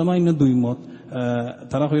alim ulama in dui mot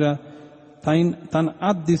tara khoira tan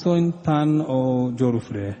ad disoin tan o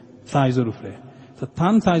jorufre thighs jorufre. So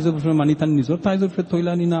tan thighs jorufre mani tan nizor thighs jorufre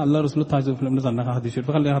toilani na Allah rasul thighs jorufre amra janna hadith shirif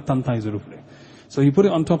khali tan thighs jorufre. So he put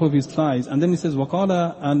it on top of his thighs and then he says waqala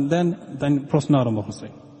and then prashna arambha hoise.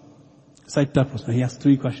 Saita prashna. He has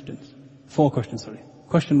four questions, sorry.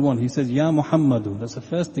 Question 1, he says ya Muhammadu. That's the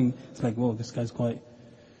first thing. It's like, whoa, this guy's quite,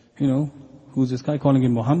 who's this guy calling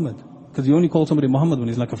him Muhammad? Because you only call somebody Muhammad when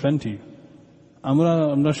he's like a friend to you.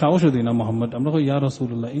 Amra shawashudi na Muhammad. Amra ko ya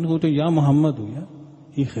Rasulullah. In hote ya Muhammadu, ya.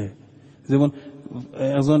 Ikhe. যেমন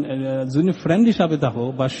একজন যদি friend হিসাবে থাকো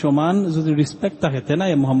বা সমান যদি respect থাকে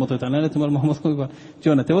তেনাই মোহাম্মদ হয় তাহলে তোমার মোহাম্মদ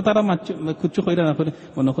কেউ না তেও তারা কুচ্ছু কইরা না করে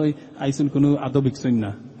মনে হয় আইসুন কোনো আদব ইকসইন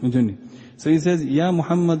না বুঝলি সো হি সেজ ইয়া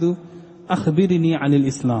মুহাম্মাদু আখবিরনি আনিল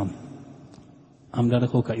ইসলাম আমরা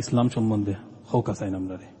খোকা ইসলাম সম্বন্ধে খোকা চাই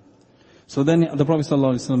আমরা So then the Prophet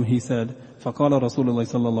sallallahu alaihi wasallam he said فقال رسول الله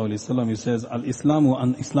صلى الله عليه وسلم he says الاسلام ان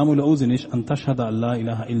اسلام الاوزنش ان تشهد ان لا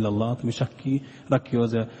اله الا الله তুমি সাক্ষী রাখিও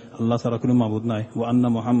যে আল্লাহ ছাড়া কোনো মাবুদ নাই ওয়া আন্না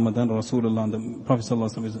মুহাম্মাদান রাসূলুল্লাহ the Prophet sallallahu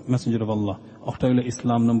alaihi wasallam is messenger of Allah ওটা হলো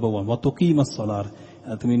ইসলাম নাম্বার 1 ওয়া তুকিমাস সালাত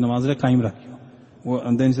তুমি নামাজে কায়েম রাখিও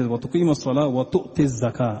and then he says ওয়া তুকিমাস সালাত ওয়া তুতিজ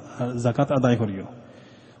যাকাত আদায় করিও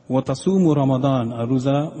ওয়া তাসুমু রমাদান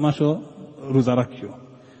রোজা মাসো রোজা রাখিও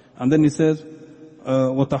and then he says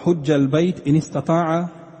وتحج البيت إن استطاع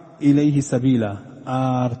إليه سبيلا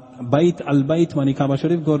আর বাইত আল বাইত মানে কাবা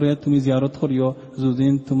শরীফ গড়ে তুমি জিয়ারত করিও যদি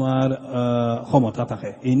তোমার ক্ষমতা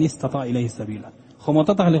থাকে ইন ইসতাতা ইলাইহি সাবিলা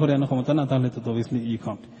ক্ষমতা তাহলে করে না ক্ষমতা না তাহলে তো obviously you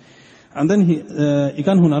can't and then he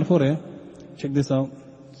ইকান হুনার পরে check this out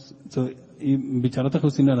so এই বিচারতা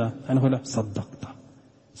খুশিনারা এনে হলো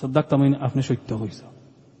সাদ্দাকতা মানে আপনি সত্য কইছো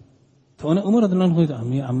তো উমর রাদিয়াল্লাহু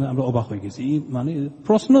আনহু আমরা অবাক হয়ে গেছি মানে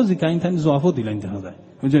প্রশ্ন জিকাইন তাই জবাবও দিলেন দেখা যায়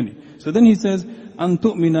বুঝনি so then he says an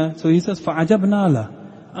tu'mina so he says fa'ajabna la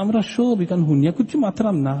আমরা সব ইকান হুনিয়া কিছু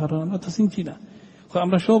মাত্রাম না কারণ আমরা তো চিনছি না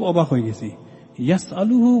আমরা সব অবাক হয়ে গেছি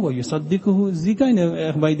ইয়াসআলুহু ওয়া ইউসাদ্দিকুহু জিকাইন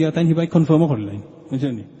ভাই দিয়া তাই ভাই কনফার্ম করলেন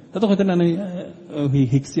বুঝনি তো হয়তো না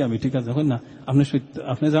হিকসি আমি ঠিক আছে না আপনি সত্য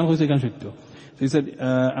আপনি জান কইছে কেন সত্য so he said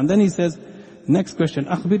and then he says next question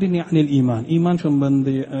akhbirni anil iman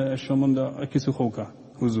সম্বন্ধে কিছু খোকা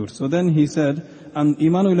হুজুর so then he said an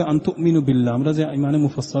iman ila an tu'minu billah আমরা যে ইমানে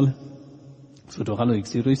মুফাসসাল ছোট ভালো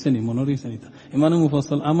ইকসি রইছে নি মনে রইছে নি ইমানে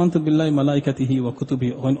মুফাসসাল আমানতু বিল্লাহি মালাইকাতিহি ওয়া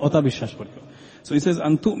কুতুবিহি ওটা বিশ্বাস করিও so he says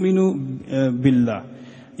an tu'minu billah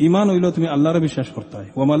iman হইলো তুমি আল্লাহর বিশ্বাস করতে হয়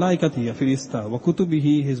ওয়া মালাইকাতিহি ফিরিস্তা ওয়া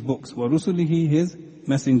কুতুবিহি his books ওয়া রুসুলিহি his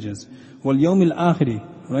messengers ওয়াল ইয়াউমিল আখিরি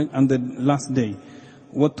right and the last day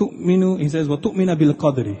وتؤمن he says وتؤمن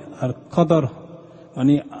بالقدر القدر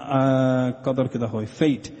মানে কদর কিদা হয়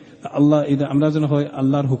fate আল্লাহ এটা আমরা যেন হয়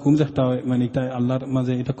আল্লাহর হুকুম যেটা হয় মানে এটা আল্লাহর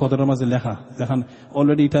মাঝে এটা কদরের মাঝে লেখা দেখেন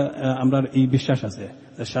অলরেডি এটা আমরা এই বিশ্বাস আছে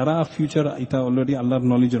সারা ফিউচার এটা অলরেডি আল্লাহর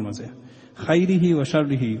নলেজের মাঝে খাইরিহি ওয়া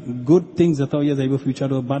শাররিহি গুড থিংস যেটা হইয়া যাইব ফিউচার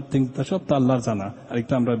ও বাড থিংস তা সব তো আল্লাহর জানা আর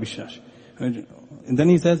এটা আমরা বিশ্বাস then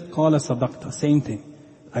he says qala sadaqta same thing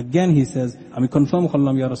again he says আমি কনফার্ম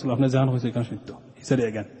করলাম ইয়া রাসূল আপনি জান হইছে কেন সত্য he said it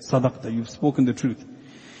again sadaqta you've spoken the truth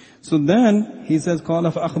so then he says qala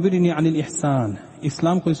fa akhbirni anil ihsan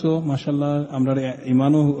islam কইছো মাশাআল্লাহ আমরা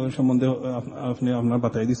ঈমান সম্বন্ধে আপনি আপনার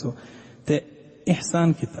বাতাই দিছো তে ইহসান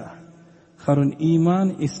কিতা কারণ ঈমান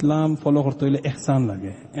ইসলাম ফলো করতে হলে ইহসান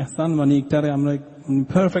লাগে ইহসান মানে একটারে আমরা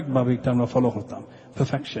পারফেক্ট ভাবে একটা আমরা ফলো করতাম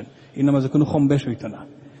পারফেকশন এই নামাজে কোনো কম বেশ হইতো না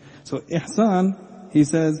so ihsan he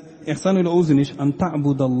says ihsan হলো ওই জিনিস আন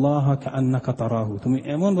তা'বুদাল্লাহা কাআন্নাকা তারাহু তুমি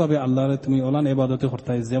এমন ভাবে আল্লাহর তুমি ওলান ইবাদত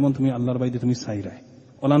করতে যেমন তুমি আল্লাহর বাইরে তুমি চাইরাই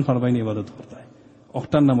ওলান ফারবাইন ইবাদত করতে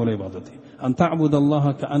ওটার নাম হলো ইবাদত আন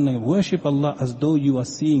তা'বুদাল্লাহা কাআন্নাকা worship Allah as though you are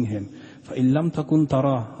seeing him fa in lam takun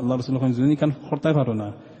tara আল্লাহ রাসূল যদি কান করতে পারো না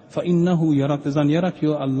fa innahu yarak zan yarak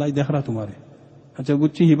you Allah দেখরা তোমারে আচ্ছা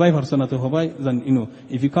বুঝছি হিবাই পারছো না তো হবাই জান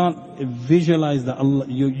if you can't visualize that Allah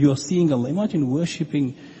you are seeing Allah imagine worshiping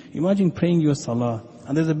Imagine praying your salah,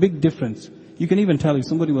 and there's a big difference. You can even tell if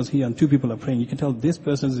somebody was here and two people are praying, you can tell this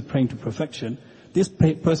person is praying to perfection. This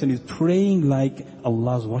person is praying like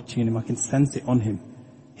Allah's watching him. I can sense it on him.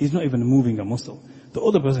 He's not even moving a muscle. The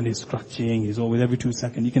other person is scratching, he's always every 2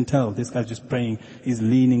 seconds. You can tell this guy's just praying, he's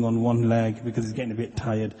leaning on one leg because he's getting a bit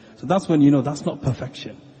tired. So that's when you know that's not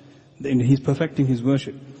perfection. He's perfecting his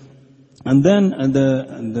worship. And then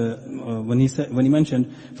when he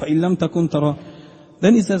mentioned فَإِن لَمْ تَكُنْ تَرَى,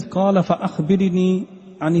 then he says قَالَ فَأَخْبِرِنِي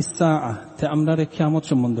عَنِ السَّاعَةِ تَأَمْرَرَ كِيَامَتْ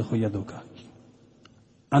شَمَّنْدَ خُيَّدُكَ.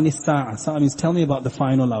 عَنِ السَّاعَةِ, sa'a means tell me about the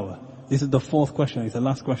final hour. This is the fourth question, it's the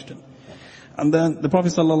last question. And then the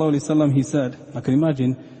Prophet sallallahu alaihi wasallam, he said, I can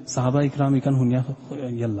imagine, Sahaba ikram ikan hunya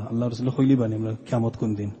yalla, Allah Rasulullah khuli bani kiamat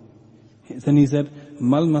kundin. Then he said,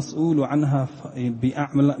 Mal mas'ulu anha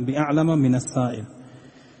bi'a'lama min as-sa'il.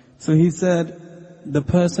 So he said, the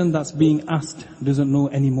person that's being asked doesn't know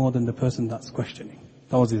any more than the person that's questioning.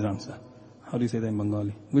 That was his answer. How do you say that in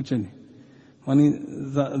Bengali? Which one? Mani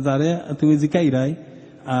zare tumi zikairai.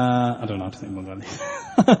 I don't know how to say in Bengali.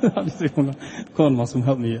 How to say in Bengali? Come on, Muslim,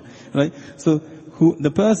 help me here. Right? So,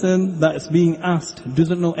 the person that is being asked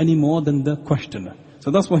doesn't know any more than the questioner.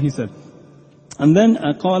 So that's what he said. And then,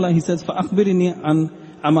 he says, فَأَخْبِرِنِي عَنْ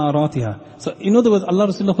أَمَارَاتِهَا. So, in other words, Allah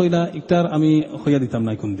Rasulullah khoila iktar ami khoyaditam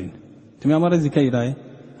na kundin. Tumi amara zikairai,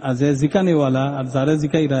 as a zikane wala, as zare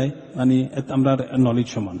zikairai, ani et amrar knowledge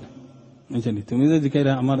shaman. তুমি যে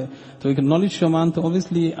জিকাইরা আমার তো knowledge সমান তো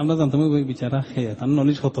obviously আমরা জানতাম ওই বিচারা খেয়ে তার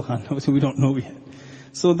knowledge কত খান we don't know yet.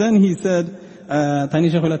 So then he said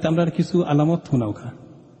তাইনিশা কইলা আমরা কিছু আলামত শুনাও খা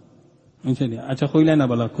বুঝছেন আচ্ছা কইলা না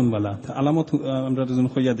bala কোন bala আলামত আমরা দুজন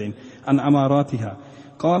কইয়া দেন আন আমারাতিহা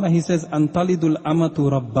قال he says an talidul amatu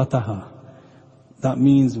rabbataha. That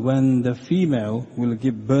means when the female will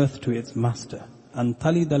give birth to its master. An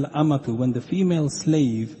talidul amatu, when the female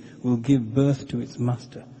slave will give birth to its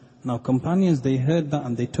master. Now companions, they heard that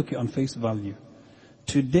and they took it on face value.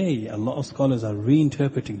 Today, a lot of scholars are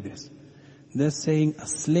reinterpreting this. They're saying a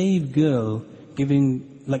slave girl giving,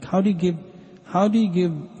 like how do you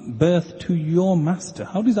give birth to your master?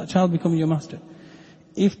 How does that child become your master?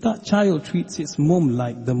 If that child treats its mum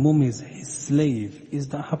like the mum is his slave, is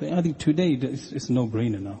that happening? I think today it's no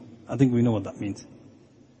brainer now. I think we know what that means.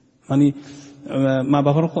 Mani, ma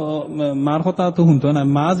khota to hunto na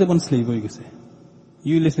ma ze bon slave hoye gese.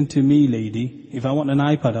 You listen to me, lady. If I want an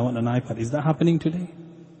iPad, I want an iPad. Is that happening today?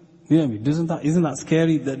 You know what I mean? Isn't that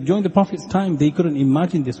scary? That during the Prophet's time, they couldn't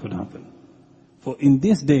imagine this would happen. For in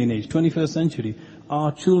this day and age, 21st century,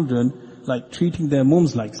 our children, like treating their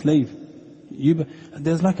moms like slave.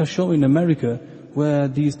 There's like a show in America where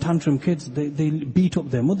these tantrum kids, they beat up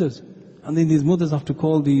their mothers. And then these mothers have to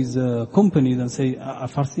call these companies and say,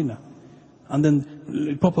 Farsina. And then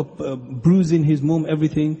proper bruising his mom,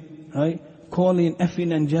 everything, right? Calling,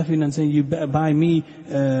 effing and jeffing and saying, you better buy me,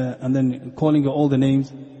 and then calling her all the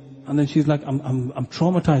names. And then she's like, I'm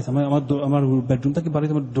traumatized. Amar bedroom taki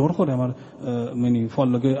barite amar door khore amar many fall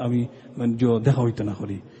lage ami jo dekha hoite na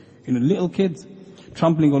khori. Little kids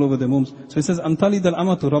trampling all over their moms. So it says, Antali dal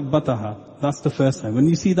amatu rabbataha. That's the first time. When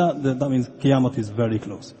you see that means Qiyamah is very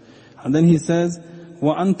close. And then he says,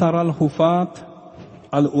 wa antara al hufat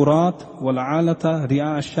al urat wal alata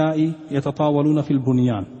ri'a ash-sha'i yatatawaluna fil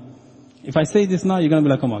bunyan. If I say this now, you're going to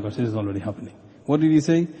be like, oh my gosh, this is already happening. What did he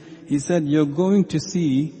say? He said, you're going to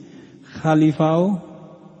see Khalifao,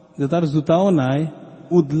 Zatar Zutao nai,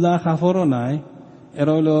 Udla Khaforo nai,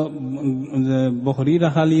 Erolo Bokhari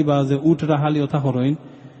Rahali ba ze Ut Rahali Otahoroin,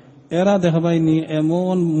 Era Dehabaini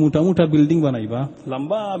Emon Mutamuta building banaiba,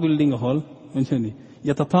 Lamba building hall, mentioned.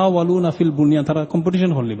 Yatatawaluna fil bunyan, Tara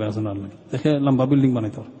competition hall liba azanal. Dekhe Lamba building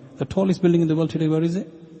banaitor. The tallest building in the world today, where is it?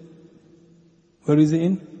 Where is it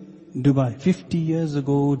in? Dubai. 50 years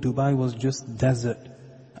ago, Dubai was just desert.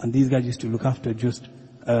 And these guys used to look after just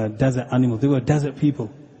desert animals. They were desert people.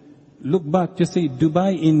 Look back, just say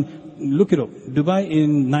Dubai look it up. Dubai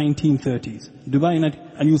in 1930s.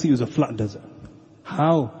 And you'll see it was a flat desert.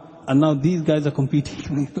 How? And now these guys are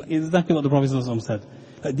competing. Exactly what the Prophet ﷺ said.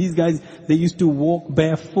 Like these guys, they used to walk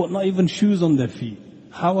barefoot, not even shoes on their feet.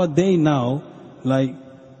 How are they now, like,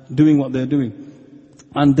 doing what they're doing?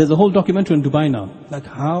 And there's a whole documentary in Dubai now. Like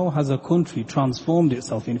how has a country transformed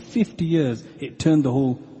itself in 50 years? It turned the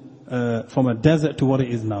whole, from a desert to what it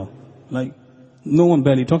is now. Like, no one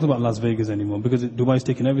barely talks about Las Vegas anymore because Dubai's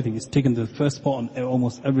taken everything. It's taken the first spot on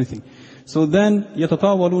almost everything. So then,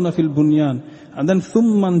 yatatawaluna fil bunyan. And then,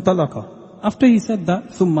 thumman talaka. After he said that,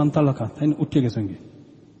 thumman talaka. Then uttiya gesungi.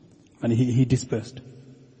 And he dispersed.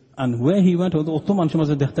 And where he went,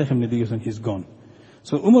 he's gone.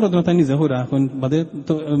 So Umar রাদিয়াল্লাহু তাআলা নিজে হইরা এখন বাদে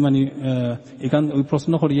তো মানে এখান ওই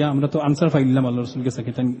প্রশ্ন করিয়া আমরা তো আনসার ফাইলাম আল্লাহ রাসূল কাছে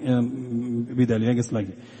কেন বিদায় লিয়া গেছ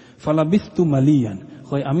লাগে ফালাবিস্তু মালিয়ান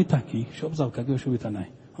কই আমি থাকি সব যাও কাকে অসুবিধা নাই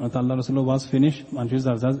আল্লাহ রাসূল ওয়াজ ফিনিশ মানুষের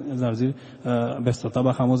যার ব্যস্ততা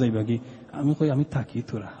বা খামো যাইবা কি আমি কই আমি থাকি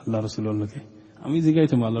তোরা আল্লাহ রাসূলের লগে আমি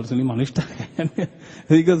জিগাইতাম আল্লাহ রাসূল মানুষ থাকে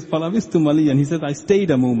he goes ফালাবিস্তু মালিয়ান he said I stayed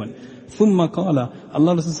a moment thumma qala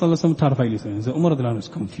আল্লাহ রাসূল সাল্লাল্লাহু আলাইহি ওয়াসাল্লাম ফাইলিছেন so Umar radhiyallahu anhu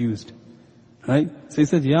was confused. Right? So he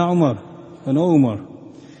said, Ya Umar, no Umar.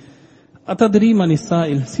 Atadri mani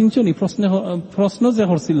sa'il, sinchoni, prosno je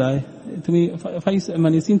horsilai, tumi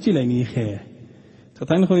mani sinchilai ni khe. So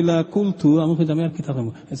tayin khoila kultu, amu khoila ami ar kitab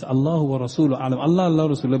amu. It's Allahu wa Rasulu alam. Allah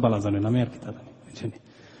Rasulu bala zanen, ami ar kitab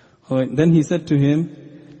amu. Then he said to him,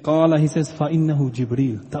 Qala, he says, Fa'innahu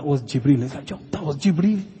Jibril. That was Jibril. He's like, that was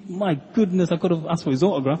Jibril. My goodness, I could have asked for his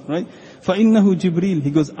autograph, right? Fa'innahu Jibril.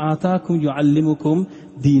 He goes, Ataakum yu'allimukum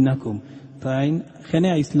dinakum. তাই খেনে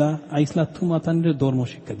আইসলা তুমাতানের ধর্ম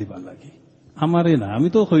শিক্ষা দিবার লাগে আমারে না আমি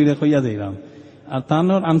তো কইয়া যাইলাম আর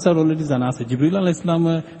তানোর আনসার অলরেডি জানা আছে জিবরিল আলাইহিস সালাম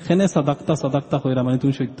খেনে সাদাক্তা কইরা মানে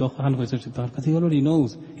তুমি সত্য খান কইছো সত্য কাছে already knows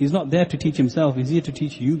he is not there to teach himself he is here to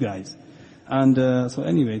teach you guys and so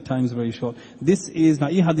anyway time is very short. This is na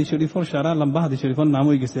hadith sharif or shara lamba hadith sharif naam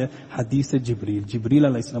hoy gese hadith jibril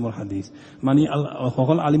alayhis salam or hadith mani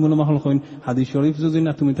hokol alimul mahal khoin hadith sharif jodi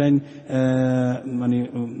na tumi tain mani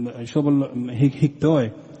shobol hiktoy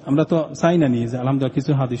আমরা তো চাই না নি যে আলহামদুলিল্লাহ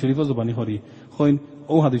কিছু হাদিস শরীফও জবানি করি কইন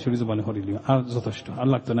ও হাদিস শরীফ জবানি করি লিও আর যথেষ্ট আর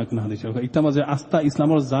লাগতো না কোন হাদিস শরীফ এটা মাঝে আস্থা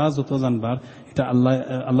ইসলামের যা যত জানবার এটা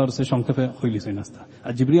আল্লাহর রাসূল সংক্ষেপে কইলিছেন আস্থা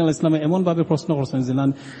আর জিবরিল আলাইহিস সালাম এমন ভাবে প্রশ্ন করছেন যে না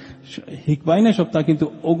হিকবাই না সবটা কিন্তু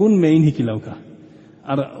ওগুন মেইন হিকিলাওকা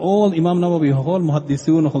আর অল ইমাম নাওয়াবী হল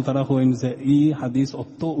মুহাদ্দিসুন হল তারা কইন যে এই হাদিস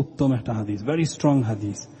অত উত্তম একটা হাদিস ভেরি স্ট্রং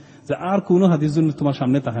হাদিস যে আর কোন হাদিস যদি তোমার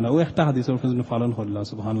সামনে থাকে না ও একটা হাদিসের উপর যদি পালন করলা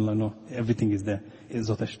সুবহানাল্লাহ no everything is there is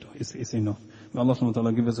যথেষ্ট ইজ ইনাফ আল্লাহ সুবহানাহু ওয়া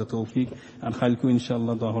তাআলা give us the tawfiq আর খাইলকু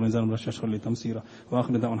ইনশাআল্লাহ দোয়া করেন যেন আমরা শেষ করলি তামসীরা ওয়া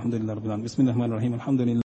আখিরু দাওয়ানা আলহামদুলিল্লাহি রাব্বিল আলামিন বিসমিল্লাহির রহমানির রহিম আলহামদুলিল্লাহ